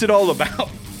 what's it all about?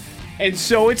 And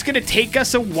so it's going to take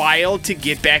us a while to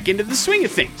get back into the swing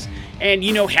of things. And,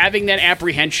 having that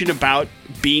apprehension about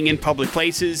being in public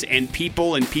places and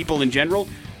people in general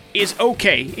is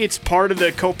okay. It's part of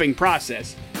the coping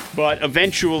process. But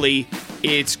eventually,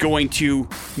 it's going to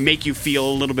make you feel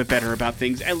a little bit better about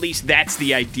things. At least that's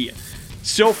the idea.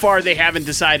 So far, they haven't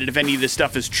decided if any of this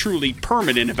stuff is truly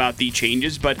permanent about the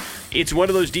changes, but it's one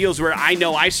of those deals where I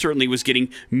know I certainly was getting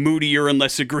moodier and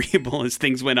less agreeable as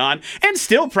things went on, and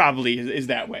still probably is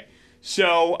that way.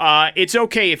 So it's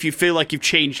okay if you feel like you've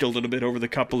changed a little bit over the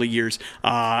couple of years.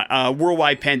 A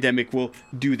worldwide pandemic will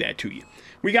do that to you.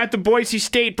 We got the Boise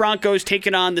State Broncos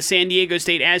taking on the San Diego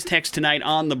State Aztecs tonight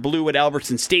on the Blue at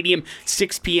Albertson Stadium.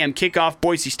 6 p.m. kickoff.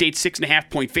 Boise State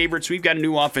 6.5-point favorites. We've got a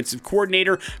new offensive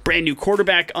coordinator, brand new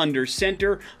quarterback under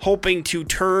center, hoping to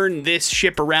turn this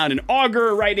ship around and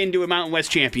augur right into a Mountain West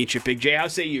championship. Big J, how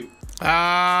say you?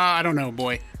 I don't know,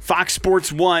 boy. Fox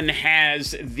Sports 1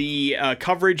 has the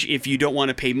coverage if you don't want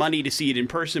to pay money to see it in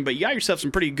person, but you got yourself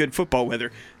some pretty good football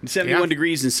weather. 71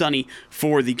 degrees and sunny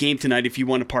for the game tonight if you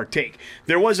want to partake.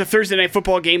 There was a Thursday night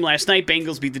football game last night.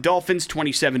 Bengals beat the Dolphins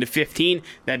 27-15.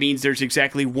 That means there's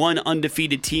exactly one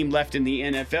undefeated team left in the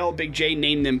NFL. Big J,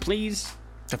 name them, please.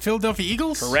 The Philadelphia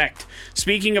Eagles? Correct.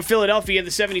 Speaking of Philadelphia,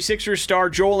 the 76ers star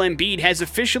Joel Embiid has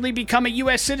officially become a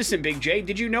U.S. citizen, Big J.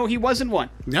 Did you know he wasn't one?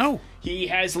 No. He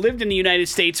has lived in the United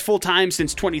States full-time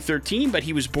since 2013, but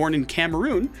he was born in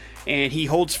Cameroon, and he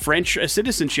holds French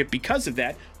citizenship because of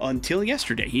that until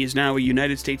yesterday. He is now a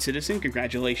United States citizen.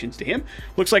 Congratulations to him.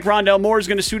 Looks like Rondale Moore is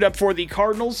going to suit up for the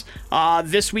Cardinals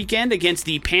this weekend against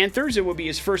the Panthers. It will be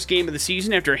his first game of the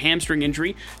season after a hamstring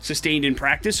injury sustained in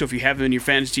practice, so if you have him in your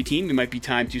fantasy team, it might be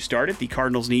time to start it. The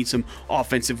Cardinals need some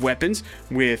offensive weapons,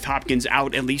 with Hopkins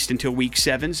out at least until Week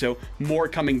 7, so Moore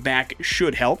coming back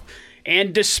should help.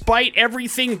 And despite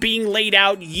everything being laid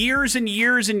out years and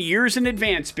years and years in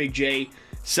advance, Big J,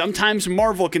 sometimes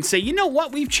Marvel can say, you know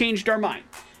what, we've changed our mind.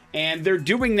 And they're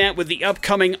doing that with the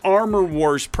upcoming Armor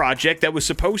Wars project that was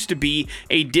supposed to be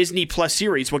a Disney Plus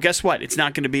series. Well, guess what? It's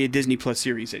not going to be a Disney Plus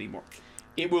series anymore.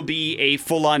 It will be a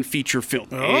full-on feature film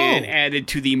and added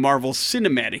to the Marvel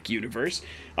Cinematic Universe.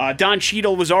 Don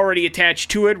Cheadle was already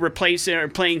attached to it,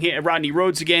 playing Rodney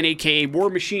Rhodes again, a.k.a. War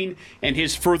Machine, and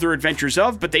his further adventures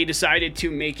of, but they decided to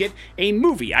make it a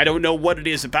movie. I don't know what it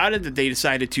is about it that they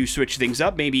decided to switch things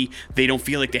up. Maybe they don't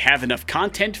feel like they have enough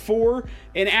content for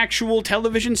an actual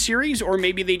television series, or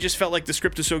maybe they just felt like the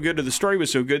script is so good or the story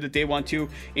was so good that they want to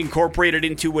incorporate it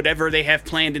into whatever they have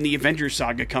planned in the Avengers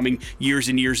saga coming years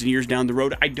and years and years down the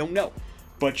road. I don't know.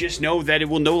 But just know that it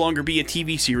will no longer be a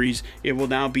TV series. It will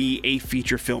now be a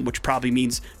feature film, which probably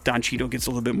means Don Cheadle gets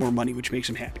a little bit more money, which makes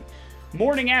him happy.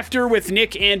 Morning After with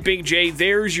Nick and Big J.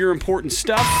 There's your important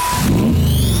stuff.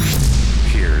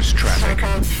 Here's traffic.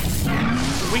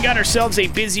 We got ourselves a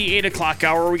busy 8 o'clock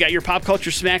hour. We got your Pop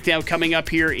Culture Smackdown coming up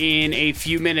here in a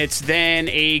few minutes. Then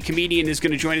a comedian is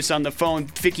going to join us on the phone.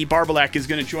 Vicki Barbolak is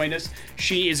going to join us.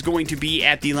 She is going to be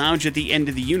at the Lounge at the End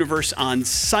of the Universe on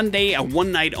Sunday, a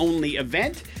one-night-only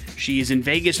event. She is in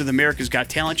Vegas with America's Got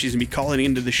Talent. She's going to be calling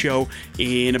into the show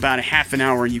in about a half an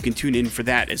hour, and you can tune in for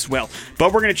that as well.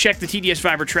 But we're going to check the TDS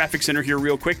Fiber Traffic Center here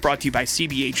real quick, brought to you by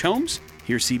CBH Homes.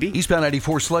 Here's CB. Eastbound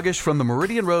 94 sluggish from the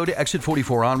Meridian Road, exit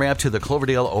 44 on-ramp to the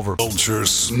Cloverdale over. Culture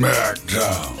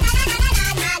Smackdown.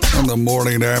 On the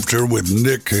Morning After with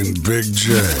Nick and Big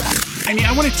J. I mean,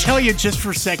 I want to tell you just for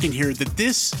a second here that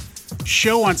this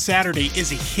show on Saturday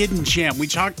is a hidden gem. We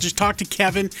just talked to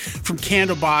Kevin from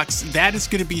Candlebox. That is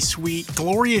going to be sweet.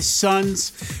 Glorious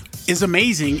Sons is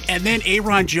amazing. And then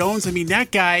Aaron Jones, I mean,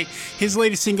 that guy, his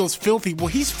latest single is Filthy. Well,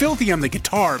 he's filthy on the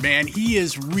guitar, man. He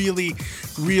is really,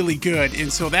 really good.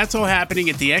 And so that's all happening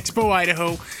at the Expo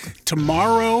Idaho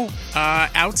tomorrow.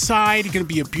 Outside, going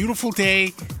to be a beautiful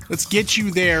day. Let's get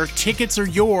you there. Tickets are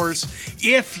yours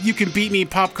if you can beat me in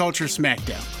Pop Culture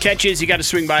Smackdown. Catch is you got to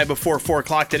swing by before 4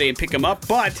 o'clock today and pick them up,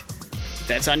 but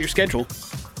that's on your schedule.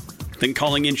 Then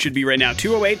calling in should be right now,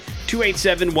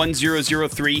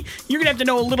 208-287-1003. You're going to have to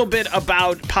know a little bit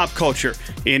about pop culture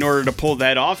in order to pull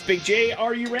that off. Big J,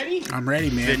 are you ready? I'm ready,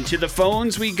 man. Then to the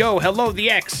phones we go. Hello, the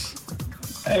X.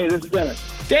 Hey, this is Dennis.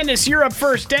 Dennis, you're up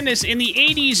first. Dennis, in the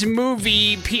 80s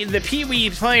movie, the Pee-wee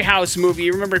Playhouse movie,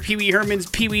 you remember Pee-wee Herman's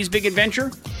Pee-wee's Big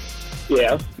Adventure?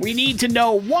 Yeah. We need to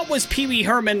know, what was Pee-wee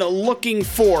Herman looking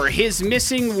for? His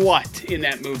missing what in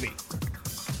that movie?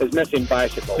 His missing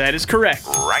bicycle. That is correct.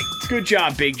 Right. Good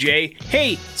job, Big J.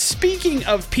 Hey, speaking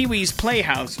of Pee-wee's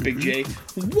Playhouse, Big J,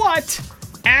 what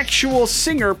actual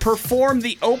singer performed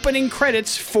the opening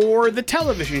credits for the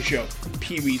television show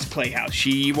Pee-wee's Playhouse?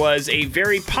 She was a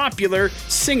very popular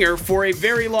singer for a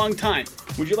very long time.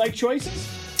 Would you like choices?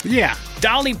 Yeah.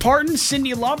 Dolly Parton,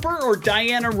 Cyndi Lauper, or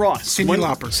Diana Ross? Cyndi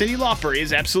Lauper. Cyndi Lauper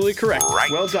is absolutely correct.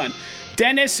 Right. Well done.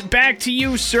 Dennis, back to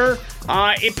you, sir.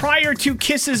 Prior to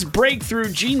Kiss's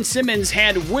breakthrough, Gene Simmons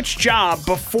had which job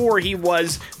before he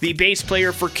was the bass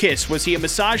player for Kiss? Was he a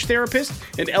massage therapist,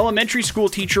 an elementary school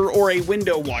teacher, or a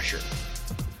window washer?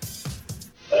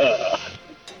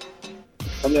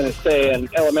 I'm going to say an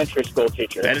elementary school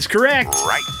teacher. That is correct.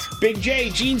 Right. Big J,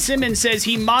 Gene Simmons says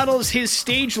he models his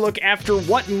stage look after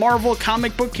what Marvel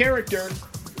comic book character?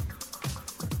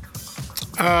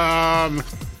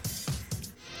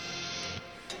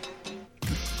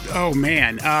 Oh,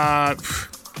 man. I'm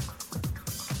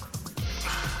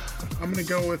going to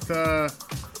go with the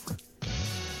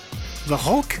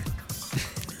Hulk?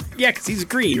 Yeah, because he's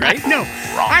green, right? No,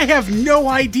 I have no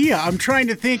idea. I'm trying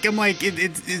to think. I'm like,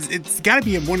 it's got to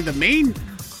be one of the main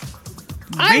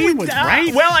ones,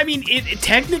 right? Well, I mean,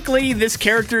 technically, this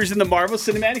character is in the Marvel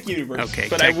Cinematic Universe. Okay,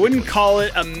 but I wouldn't call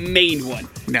it a main one.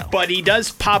 No. But he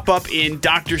does pop up in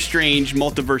Doctor Strange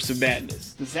Multiverse of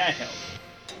Madness. Does that help?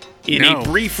 In a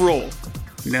brief role.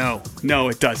 No,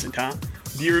 it doesn't, huh?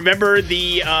 Do you remember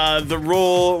the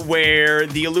role where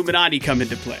the Illuminati come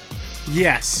into play?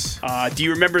 Yes. Do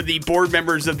you remember the board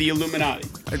members of the Illuminati?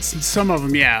 Some of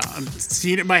them, yeah. I'm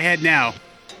seeing it in my head now.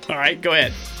 All right, go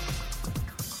ahead.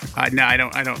 No, I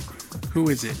don't. Who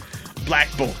is it?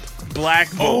 Black Bolt.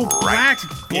 Black Bolt. Oh, Black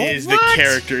Bolt is the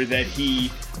character that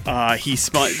he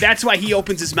spun. That's why he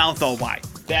opens his mouth all wide.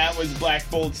 That was Black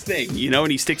Bolt's thing, and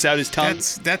he sticks out his tongue.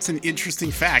 That's an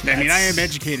interesting fact. I mean, I am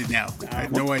educated now. I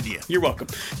have no idea. You're welcome.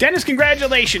 Dennis,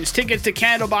 congratulations. Tickets to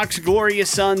Candlebox, Glorious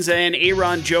Sons, and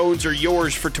Aaron Jones are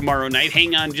yours for tomorrow night.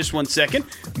 Hang on just 1 second.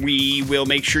 We will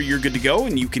make sure you're good to go,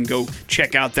 and you can go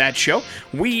check out that show.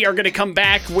 We are going to come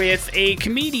back with a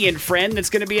comedian friend that's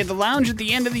going to be at the Lounge at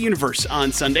the End of the Universe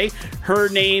on Sunday. Her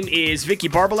name is Vicki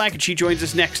Barbolak, and she joins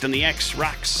us next on the X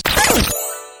Rocks.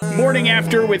 Morning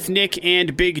After with Nick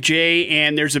and Big J,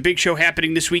 and there's a big show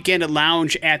happening this weekend at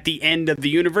Lounge at the End of the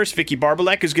Universe. Vicki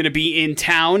Barbolak is going to be in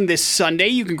town this Sunday.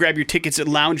 You can grab your tickets at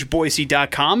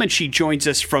loungeboise.com, and she joins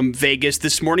us from Vegas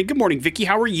this morning. Good morning, Vicki.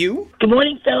 How are you? Good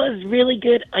morning, fellas. Really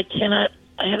good. I cannot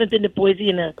I haven't been to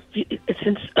Boise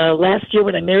since last year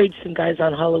when I married some guys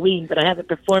on Halloween, but I haven't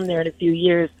performed there in a few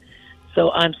years. So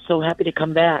I'm so happy to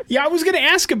come back. Yeah, I was going to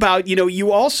ask about,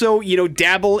 you also,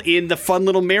 dabble in the fun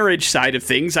little marriage side of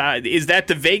things. Is that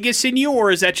the Vegas in you, or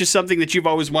is that just something that you've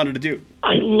always wanted to do?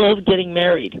 I love getting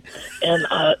married.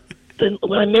 And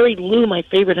when I married Lou, my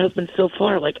favorite husband so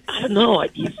far, I don't know,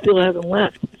 he still hasn't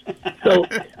left. So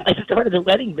I started the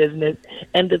wedding business.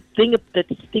 And the thing that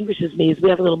distinguishes me is we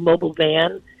have a little mobile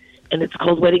van, and it's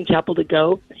called Wedding Chapel to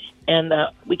Go. And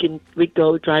we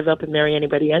go drive up and marry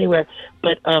anybody anywhere.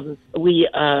 But we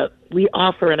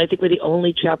offer, and I think we're the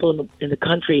only chapel in the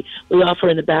country, we offer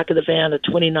in the back of the van a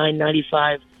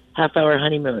 $29.95 half-hour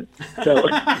honeymoon. So,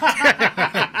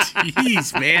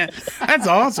 jeez, man, that's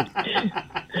awesome.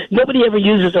 Nobody ever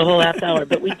uses a whole half hour,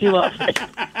 but we do offer it.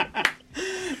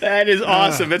 That is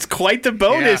awesome. It's quite the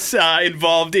bonus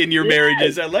involved in your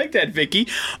marriages. I like that, Vicky.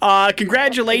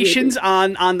 Congratulations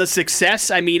on the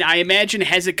success. I mean, I imagine,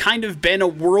 has it kind of been a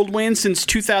whirlwind since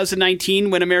 2019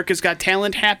 when America's Got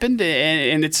Talent happened,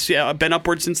 and it's been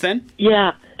upward since then?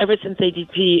 Yeah, ever since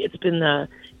AGT, it's been,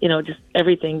 just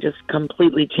everything just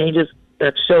completely changes.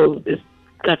 That show has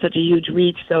got such a huge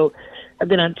reach, so I've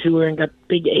been on tour and got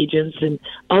big agents, and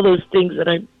all those things that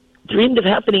I dreamed of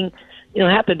happening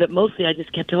happened, but mostly I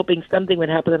just kept hoping something would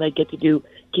happen and I'd get to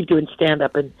keep doing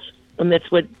stand-up, and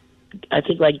that's what I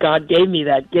think, God gave me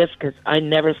that gift, because I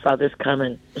never saw this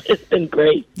coming. It's been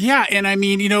great. Yeah, and I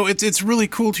mean, it's really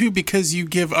cool too, because you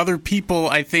give other people,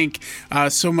 I think,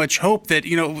 so much hope that,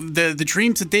 the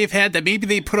dreams that they've had that maybe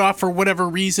they put off for whatever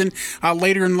reason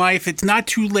later in life, it's not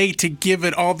too late to give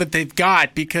it all that they've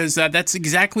got, because that's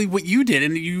exactly what you did,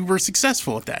 and you were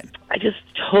successful at that. I just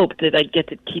hoped that I'd get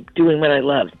to keep doing what I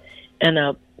loved. And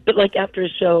but after a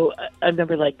show, I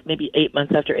remember maybe 8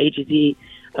 months after AGT,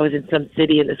 I was in some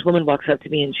city, and this woman walks up to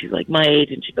me, and she's my age,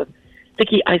 and she goes,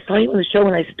 "Vicky, I saw you on the show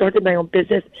when I started my own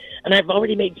business, and I've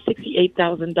already made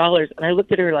 $68,000." And I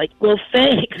looked at her well,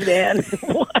 thanks, man.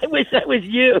 I wish I was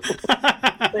you.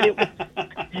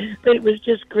 but it was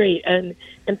just great, and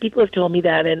people have told me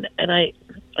that, and I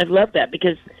love that,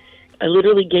 because I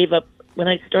literally gave up when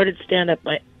I started stand-up.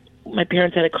 My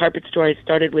parents had a carpet store. I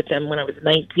started with them when I was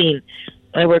 19.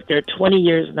 I worked there 20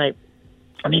 years, and I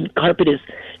mean, carpet is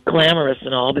glamorous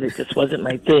and all, but it just wasn't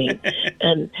my thing.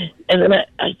 And then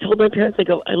I told my parents, I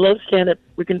go, I love stand-up.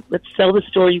 Let's sell the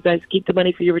store. You guys keep the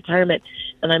money for your retirement.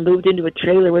 And I moved into a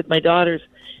trailer with my daughters,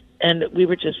 and we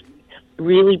were just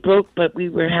really broke, but we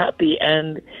were happy.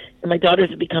 And my daughters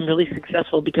have become really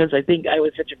successful because I think I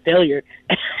was such a failure.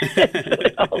 So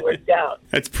it all worked out.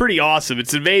 That's pretty awesome.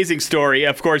 It's an amazing story.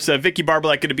 Of course, Vicky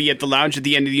Barbalet going to be at the Lounge at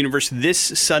the End of the Universe this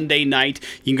Sunday night.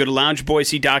 You can go to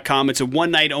loungeboise.com. It's a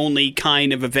one-night only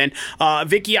kind of event.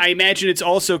 Vicky, I imagine it's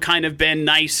also kind of been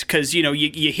nice because, you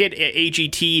hit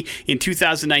AGT in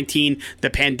 2019. The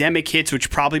pandemic hits, which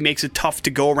probably makes it tough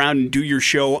to go around and do your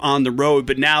show on the road.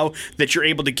 But now that you're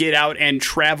able to get out and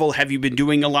travel, have you been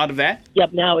doing a lot of that?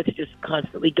 Yep, now it's just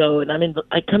constantly go. And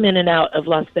I come in and out of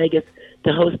Las Vegas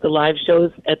to host the live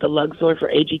shows at the Luxor for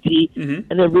AGT,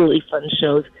 and they're really fun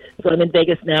shows. So I'm in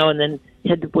Vegas now, and then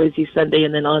head to Boise Sunday,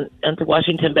 and then on to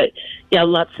Washington. But yeah,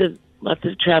 lots of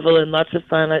travel and lots of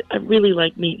fun. I really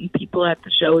like meeting people at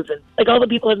the shows, and all the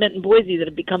people I've met in Boise that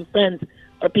have become friends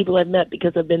are people I've met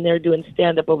because I've been there doing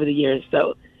stand-up over the years.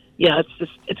 So yeah,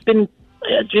 it's been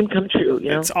a dream come true.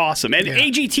 It's awesome. And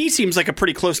AGT seems like a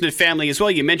pretty close-knit family as well.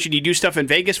 You mentioned you do stuff in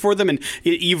Vegas for them, and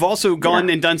you've also gone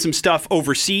and done some stuff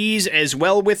overseas as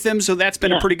well with them, so that's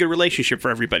been a pretty good relationship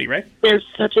for everybody, right? They're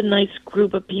such a nice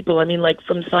group of people. I mean,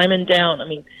 from Simon down. I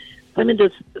mean, Simon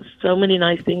does so many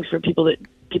nice things for people that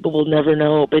people will never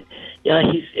know, but yeah,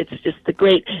 it's just the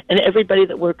great, and everybody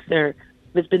that works there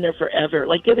has been there forever.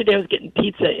 The other day I was getting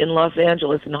pizza in Los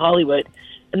Angeles in Hollywood,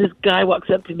 and this guy walks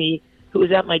up to me who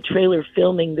was at my trailer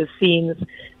filming the scenes,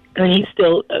 and he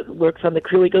still works on the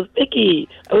crew. He goes, "Vicky,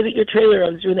 I was at your trailer. I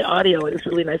was doing the audio." And this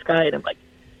really nice guy, and I'm like,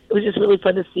 it was just really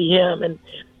fun to see him. And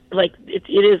it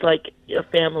is like a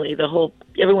family.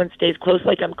 Everyone stays close.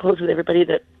 I'm close with everybody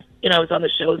that I was on the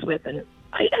shows with, and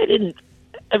I didn't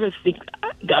ever think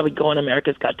God would go on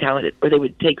America's Got Talent, or they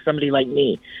would take somebody like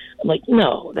me. I'm like,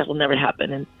 no, that will never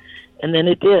happen. And then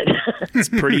it did. It's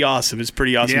pretty awesome.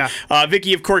 Yeah.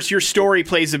 Vicky, of course, your story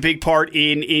plays a big part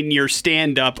in your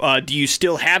stand-up. Do you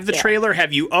still have the trailer?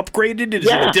 Have you upgraded it? Is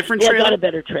it a different trailer? I got a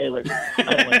better trailer.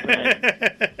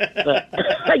 But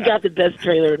I got the best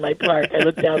trailer in my park. I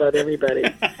look down on everybody.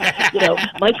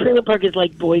 My trailer park is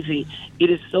like Boise. It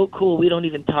is so cool. We don't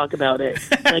even talk about it.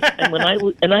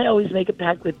 And I always make a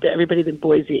pact with everybody in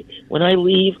Boise. When I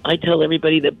leave, I tell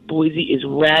everybody that Boise is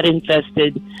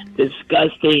rat-infested,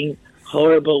 disgusting,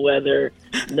 horrible weather.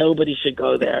 Nobody should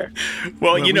go there.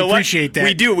 Well, you know what? Appreciate that.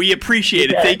 We do. We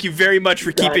appreciate it. Yeah. Thank you very much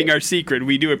for keeping our secret.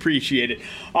 We do appreciate it.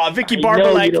 Vicky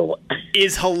Barbalek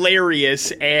is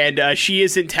hilarious, and she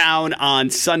is in town on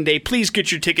Sunday. Please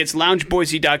get your tickets.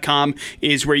 LoungeBoise.com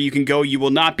is where you can go. You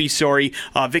will not be sorry.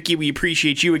 Vicky, we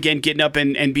appreciate you again getting up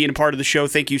and being a part of the show.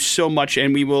 Thank you so much,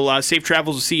 and we will safe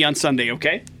travels. We'll see you on Sunday,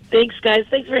 okay? Thanks, guys.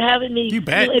 Thanks for having me. You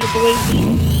bet. See you later,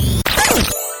 boys.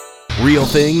 Real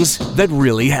things that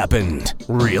really happened.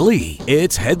 Really?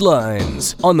 It's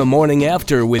Headlines on the Morning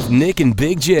After with Nick and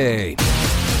Big J.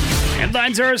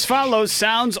 Headlines are as follows.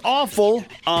 Sounds awful,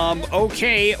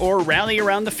 okay, or rally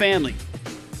around the family.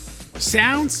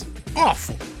 Sounds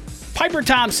awful. Piper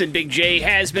Thompson, Big J,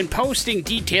 has been posting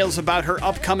details about her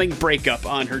upcoming breakup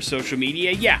on her social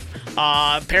media. Yeah,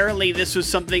 apparently this was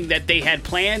something that they had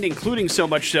planned, including so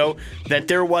much so that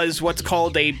there was what's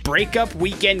called a breakup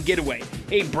weekend getaway.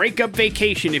 A breakup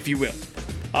vacation, if you will.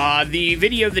 The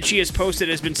video that she has posted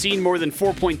has been seen more than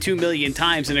 4.2 million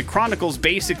times, and it chronicles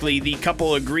basically the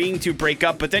couple agreeing to break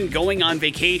up, but then going on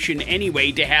vacation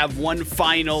anyway to have one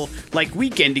final,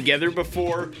 weekend together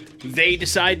before they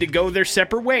decide to go their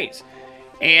separate ways.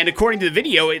 And according to the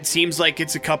video, it seems like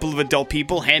it's a couple of adult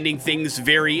people handling things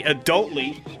very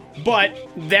adultly, but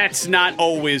that's not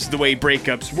always the way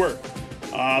breakups work.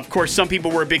 Of course, some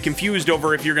people were a bit confused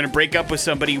over if you're going to break up with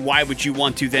somebody, why would you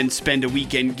want to then spend a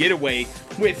weekend getaway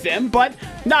with them? But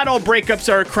not all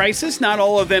breakups are a crisis. Not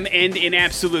all of them end in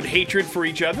absolute hatred for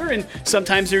each other. And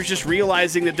sometimes there's just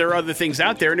realizing that there are other things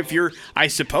out there. And if you're, I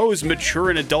suppose, mature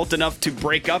and adult enough to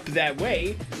break up that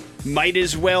way, might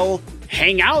as well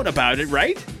hang out about it,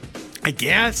 right? I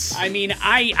guess. I mean,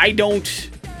 I don't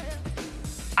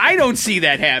see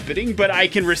that happening, but I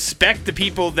can respect the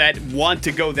people that want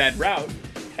to go that route.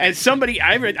 As somebody,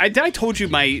 I told you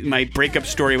my breakup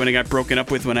story when I got broken up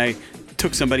with when I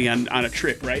took somebody on a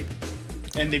trip, right?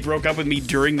 And they broke up with me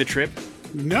during the trip.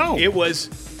 No. It was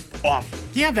awful.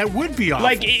 Yeah, that would be awful.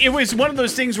 It was one of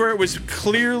those things where it was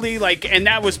clearly and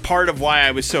that was part of why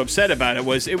I was so upset about it,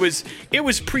 was it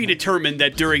was predetermined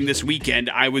that during this weekend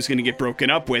I was going to get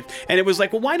broken up with. And it was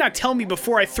like, well, why not tell me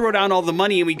before I throw down all the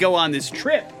money and we go on this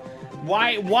trip?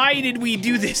 Why did we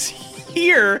do this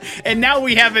here? And now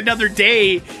we have another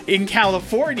day in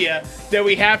California that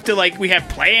we have to we have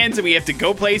plans and we have to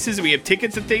go places and we have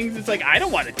tickets and things. It's like, I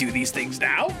don't want to do these things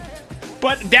now.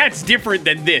 But that's different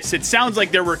than this. It sounds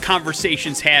like there were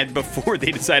conversations had before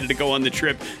they decided to go on the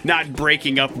trip, not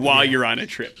breaking up while you're on a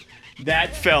trip.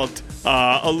 That felt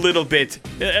a little bit,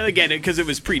 again, because it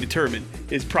was predetermined,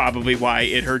 is probably why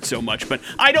it hurt so much. But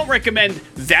I don't recommend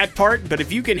that part. But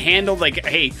if you can handle,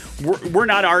 hey, we're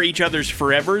not each other's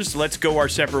forevers, let's go our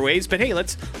separate ways. But hey,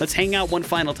 let's hang out one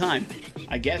final time.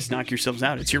 I guess knock yourselves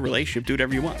out. It's your relationship. Do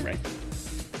whatever you want, right?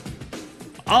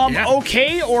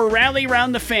 Okay, or rally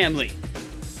around the family.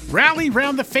 Rally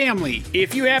round the family.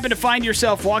 If you happen to find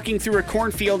yourself walking through a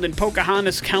cornfield in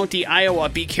Pocahontas County, Iowa,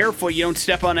 be careful you don't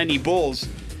step on any bulls.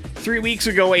 3 weeks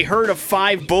ago, a herd of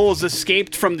 5 bulls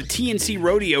escaped from the TNC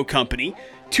Rodeo Company.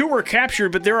 2 were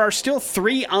captured, but there are still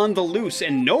 3 on the loose,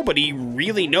 and nobody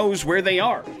really knows where they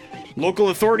are. Local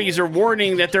authorities are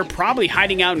warning that they're probably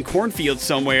hiding out in cornfields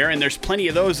somewhere, and there's plenty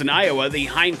of those in Iowa. The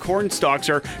hind corn stalks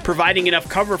are providing enough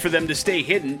cover for them to stay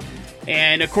hidden.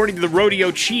 And according to the rodeo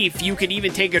chief, you could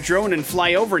even take a drone and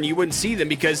fly over and you wouldn't see them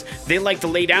because they like to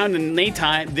lay down in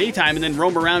the daytime and then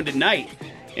roam around at night.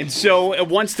 And so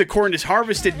once the corn is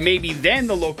harvested, maybe then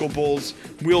the local bulls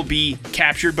will be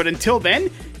captured. But until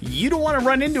then, you don't want to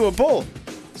run into a bull.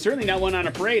 Certainly not one on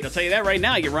a parade. I'll tell you that right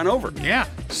now. You run over. Yeah.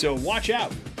 So watch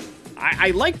out.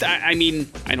 I like that. I mean,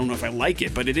 I don't know if I like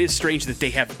it, but it is strange that they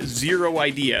have zero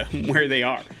idea where they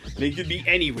are. They could be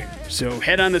anywhere. So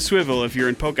head on the swivel if you're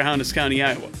in Pocahontas County,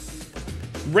 Iowa.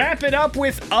 Wrap it up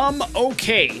with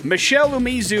okay. Michelle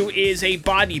Umezu is a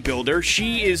bodybuilder.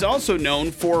 She is also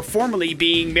known for formerly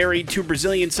being married to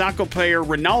Brazilian soccer player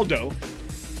Ronaldo.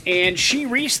 And she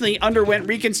recently underwent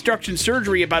reconstruction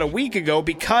surgery about a week ago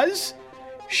because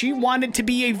she wanted to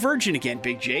be a virgin again,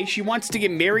 Big J. She wants to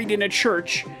get married in a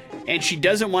church, and she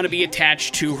doesn't want to be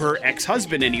attached to her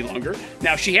ex-husband any longer.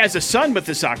 Now, she has a son with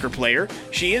the soccer player.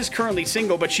 She is currently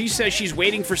single, but she says she's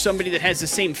waiting for somebody that has the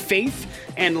same faith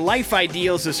and life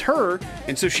ideals as her,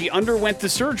 and so she underwent the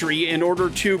surgery in order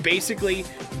to basically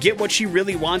get what she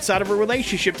really wants out of a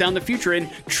relationship down the future and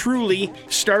truly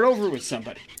start over with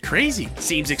somebody. Crazy.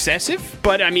 Seems excessive,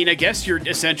 but I mean, I guess you're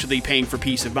essentially paying for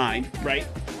peace of mind, right?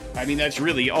 I mean, that's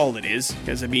really all it is.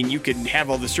 Because, I mean, you can have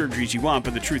all the surgeries you want,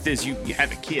 but the truth is you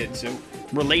have a kid, so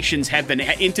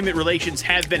intimate relations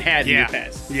have been had in the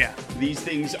past. Yeah. These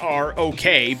things are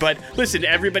okay, but listen,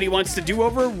 everybody wants to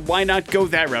do-over. Why not go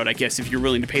that route, I guess, if you're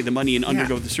willing to pay the money and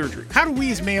undergo the surgery? How do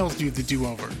we as males do the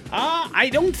do-over? I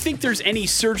don't think there's any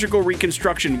surgical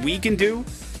reconstruction we can do.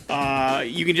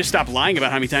 You can just stop lying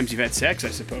about how many times you've had sex,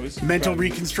 I suppose. Mental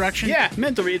reconstruction? Yeah,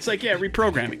 it's like,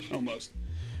 reprogramming, almost.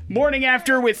 Morning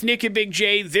After with Nick and Big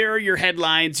J. There are your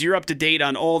headlines. You're up to date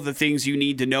on all the things you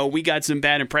need to know. We got some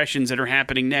bad impressions that are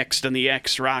happening next on the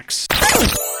X Rocks.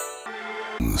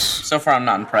 So far, I'm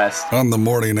not impressed. On the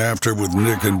Morning After with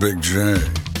Nick and Big J.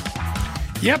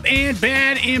 Yep, and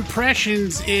Bad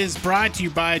Impressions is brought to you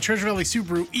by Treasure Valley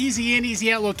Subaru. Easy in,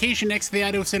 easy out location next to the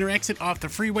Idaho Center exit off the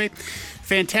freeway.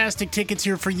 Fantastic tickets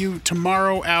here for you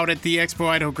tomorrow out at the Expo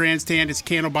Idaho Grandstand. It's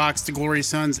Candlebox, the Glorious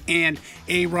Sons, and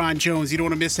Aaron Jones. You don't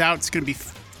want to miss out. It's going to be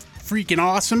freaking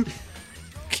awesome.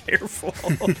 Careful.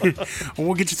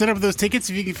 We'll get you set up with those tickets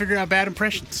if you can figure out Bad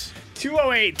Impressions.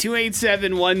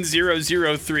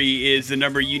 208-287-1003 is the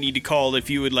number you need to call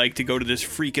if you would like to go to this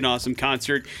freaking awesome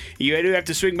concert. You do have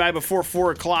to swing by before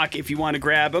 4 o'clock if you want to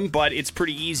grab them, but it's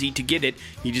pretty easy to get it.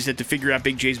 You just have to figure out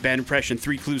Big J's bad impression.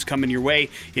 3 clues coming your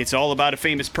way. It's all about a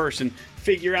famous person.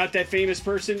 Figure out that famous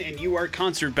person, and you are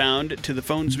concert bound. To the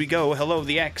phones we go. Hello,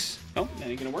 the X. Oh, that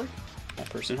ain't going to work. That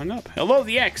person hung up. Hello,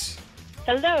 the X.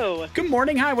 Hello. Good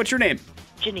morning. Hi, what's your name?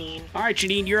 Janine. All right,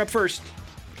 Janine, you're up first.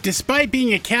 Despite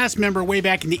being a cast member way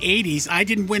back in the 80s, I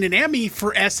didn't win an Emmy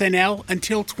for SNL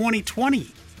until 2020.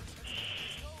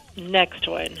 Next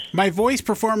one. My voice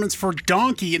performance for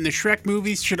Donkey in the Shrek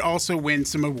movies should also win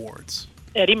some awards.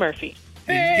 Eddie Murphy.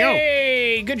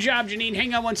 Hey, good job, Janine.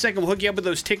 Hang on 1 second. We'll hook you up with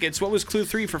those tickets. What was clue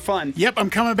 3 for fun? Yep, I'm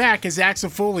coming back as Axel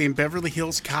Foley in Beverly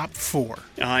Hills Cop 4.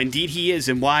 Indeed he is.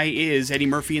 And why is Eddie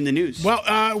Murphy in the news?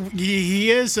 Well,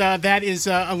 he is. That is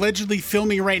allegedly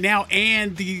filming right now,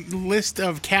 and the list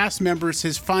of cast members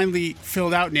has finally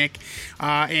filled out, Nick.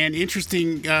 And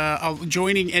interesting,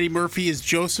 joining Eddie Murphy is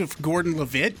Joseph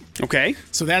Gordon-Levitt. Okay.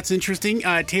 So that's interesting.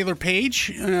 Taylor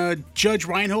Page. Judge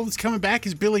Reinhold is coming back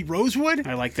as Billy Rosewood.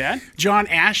 I like that. John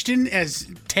Ashton as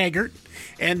Taggart.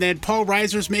 And then Paul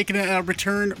Reiser's making a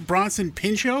return. Bronson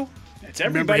Pinchot. That's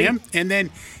everybody. Remember him? And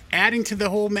then adding to the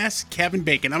whole mess, Kevin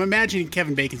Bacon. I'm imagining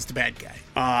Kevin Bacon's the bad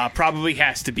guy. Probably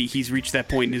has to be. He's reached that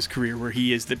point in his career where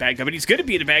he is the bad guy. But he's good at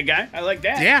being a bad guy. I like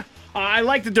that. Yeah. I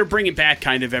like that they're bringing back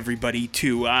kind of everybody,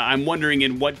 too. I'm wondering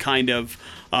in what kind of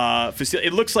facility.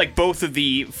 It looks like both of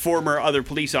the former other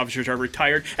police officers are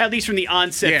retired, at least from the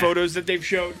on-set photos that they've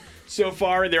showed so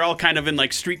far. They're all kind of in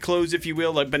like street clothes, if you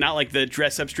will, but not like the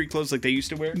dress-up street clothes like they used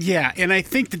to wear. Yeah, and I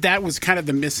think that was kind of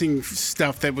the missing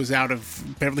stuff that was out of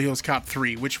Beverly Hills Cop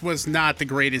 3, which was not the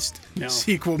greatest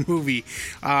sequel movie.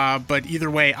 But either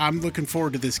way, I'm looking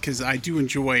forward to this because I do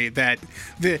enjoy that.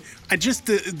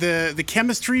 The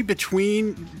chemistry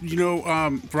between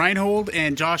Reinhold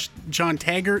and John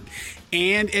Taggart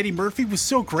and Eddie Murphy was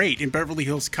so great in Beverly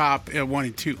Hills Cop 1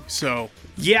 and 2. So.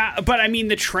 Yeah, but I mean,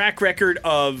 the track record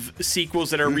of sequels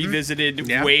that are revisited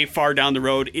way far down the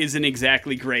road isn't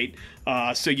exactly great.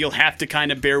 So you'll have to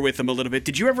kind of bear with them a little bit.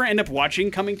 Did you ever end up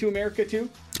watching Coming to America too?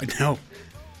 No.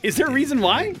 Is there a reason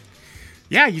why?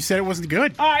 Yeah, you said it wasn't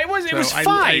good. It was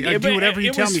fine. I do whatever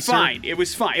you tell me, sir. It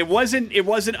was fine. It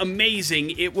wasn't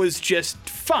amazing. It was just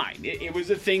fine. It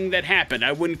was a thing that happened.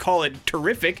 I wouldn't call it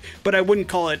terrific, but I wouldn't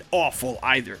call it awful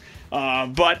either.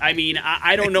 But, I mean,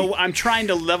 I don't know. I'm trying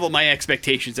to level my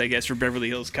expectations, I guess, for Beverly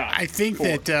Hills Cop. I think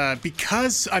that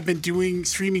because I've been doing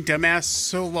Streaming Dumbass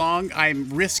so long, I'm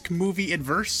risk movie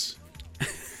adverse.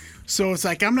 So it's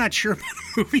like, I'm not sure about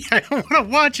a movie. I don't want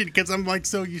to watch it because I'm like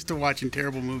so used to watching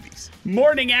terrible movies.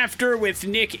 Morning After with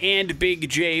Nick and Big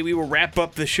J. We will wrap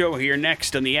up the show here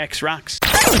next on the X Rocks.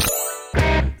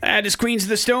 That is Queens of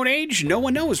the Stone Age. No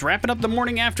one knows. Wrapping up the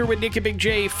Morning After with Nick and Big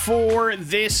J for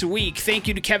this week. Thank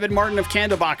you to Kevin Martin of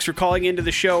Candlebox for calling into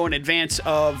the show in advance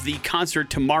of the concert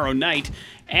tomorrow night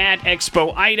at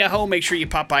Expo Idaho. Make sure you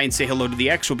pop by and say hello to the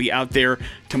X. We'll be out there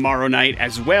tomorrow night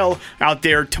as well. Out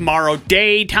there tomorrow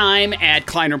daytime at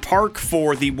Kleiner Park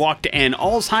for the Walk to End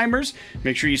Alzheimer's.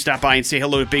 Make sure you stop by and say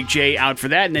hello to Big J out for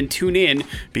that, and then tune in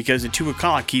because at 2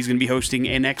 o'clock he's going to be hosting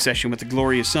an X session with the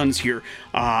Glorious Sons here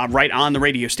right on the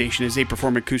radio station as they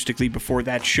perform acoustically before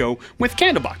that show with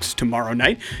Candlebox tomorrow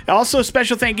night. Also,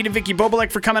 special thank you to Vicky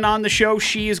Bobolek for coming on the show.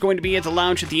 She is going to be at the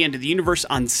Lounge at the End of the Universe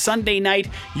on Sunday night.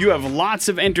 You have lots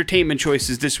of entertainment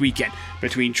choices this weekend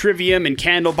between Trivium and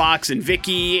Candlebox and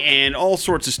Vicky and all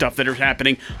sorts of stuff that are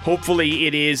happening. Hopefully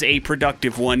it is a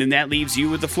productive one, and that leaves you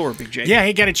with the floor, Big J. Yeah,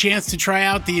 he got a chance to try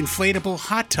out the inflatable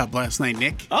hot tub last night,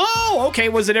 Nick. Oh, okay.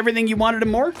 Was it everything you wanted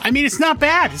and more? I mean, it's not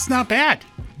bad. It's not bad.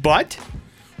 But?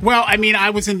 Well, I mean,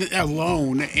 I was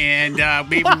alone, and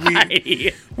maybe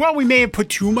we may have put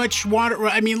too much water.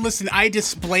 I mean, listen, I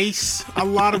displace a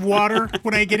lot of water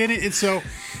when I get in it, and so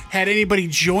had anybody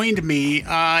joined me,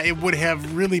 it would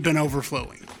have really been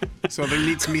overflowing. So there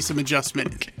needs to be some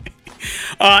adjustment. Okay.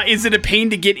 Is it a pain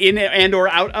to get in and or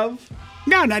out of?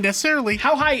 No, not necessarily.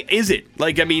 How high is it?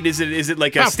 Like, I mean, is it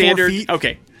like about a standard? 4 feet.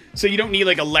 Okay. So you don't need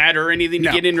like a ladder or anything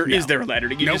to get in, or no. is there a ladder?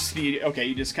 You Nope.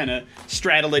 You just kind of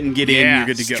straddle it and get in. You're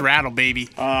good to go. Straddle, baby.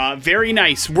 Very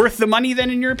nice. Worth the money then,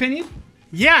 in your opinion?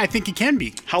 Yeah, I think it can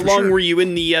be. How long were you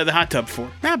in the hot tub for?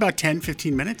 About 10,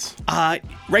 15 minutes.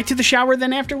 Right to the shower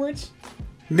then afterwards?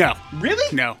 No.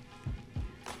 Really? No.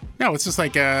 No, it's just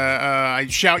like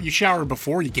you shower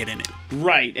before you get in it.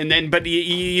 Right, and then but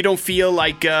you don't feel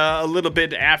like a little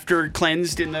bit after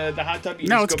cleansed in the hot tub? You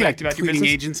No, just it's go back got to your cleaning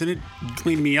business? agents in it,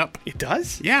 cleaning me up. It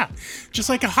does? Yeah, just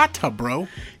like a hot tub, bro.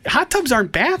 Hot tubs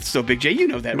aren't baths, though, Big J. You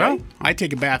know that, Well, right? I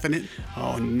take a bath in it.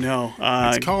 Oh, no.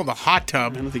 It's called a hot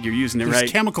tub. I don't think you're using it There's right.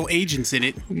 chemical agents in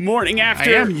it. Morning After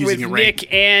I am using with it right.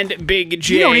 Nick and Big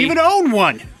J. You don't even own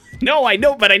one. No, I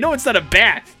know, but I know it's not a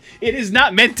bath. It is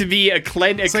not meant to be a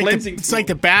cleansing. It's like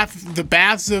the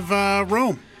baths of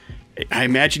Rome. I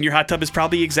imagine your hot tub is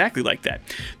probably exactly like that.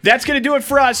 That's going to do it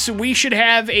for us. We should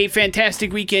have a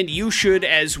fantastic weekend. You should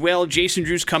as well. Jason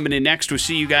Drew's coming in next. We'll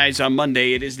see you guys on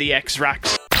Monday. It is the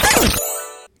X-Rocks.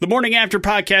 The Morning After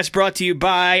podcast brought to you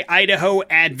by Idaho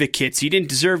Advocates. You didn't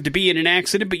deserve to be in an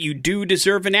accident, but you do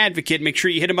deserve an advocate. Make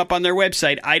sure you hit them up on their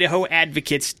website,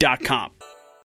 idahoadvocates.com.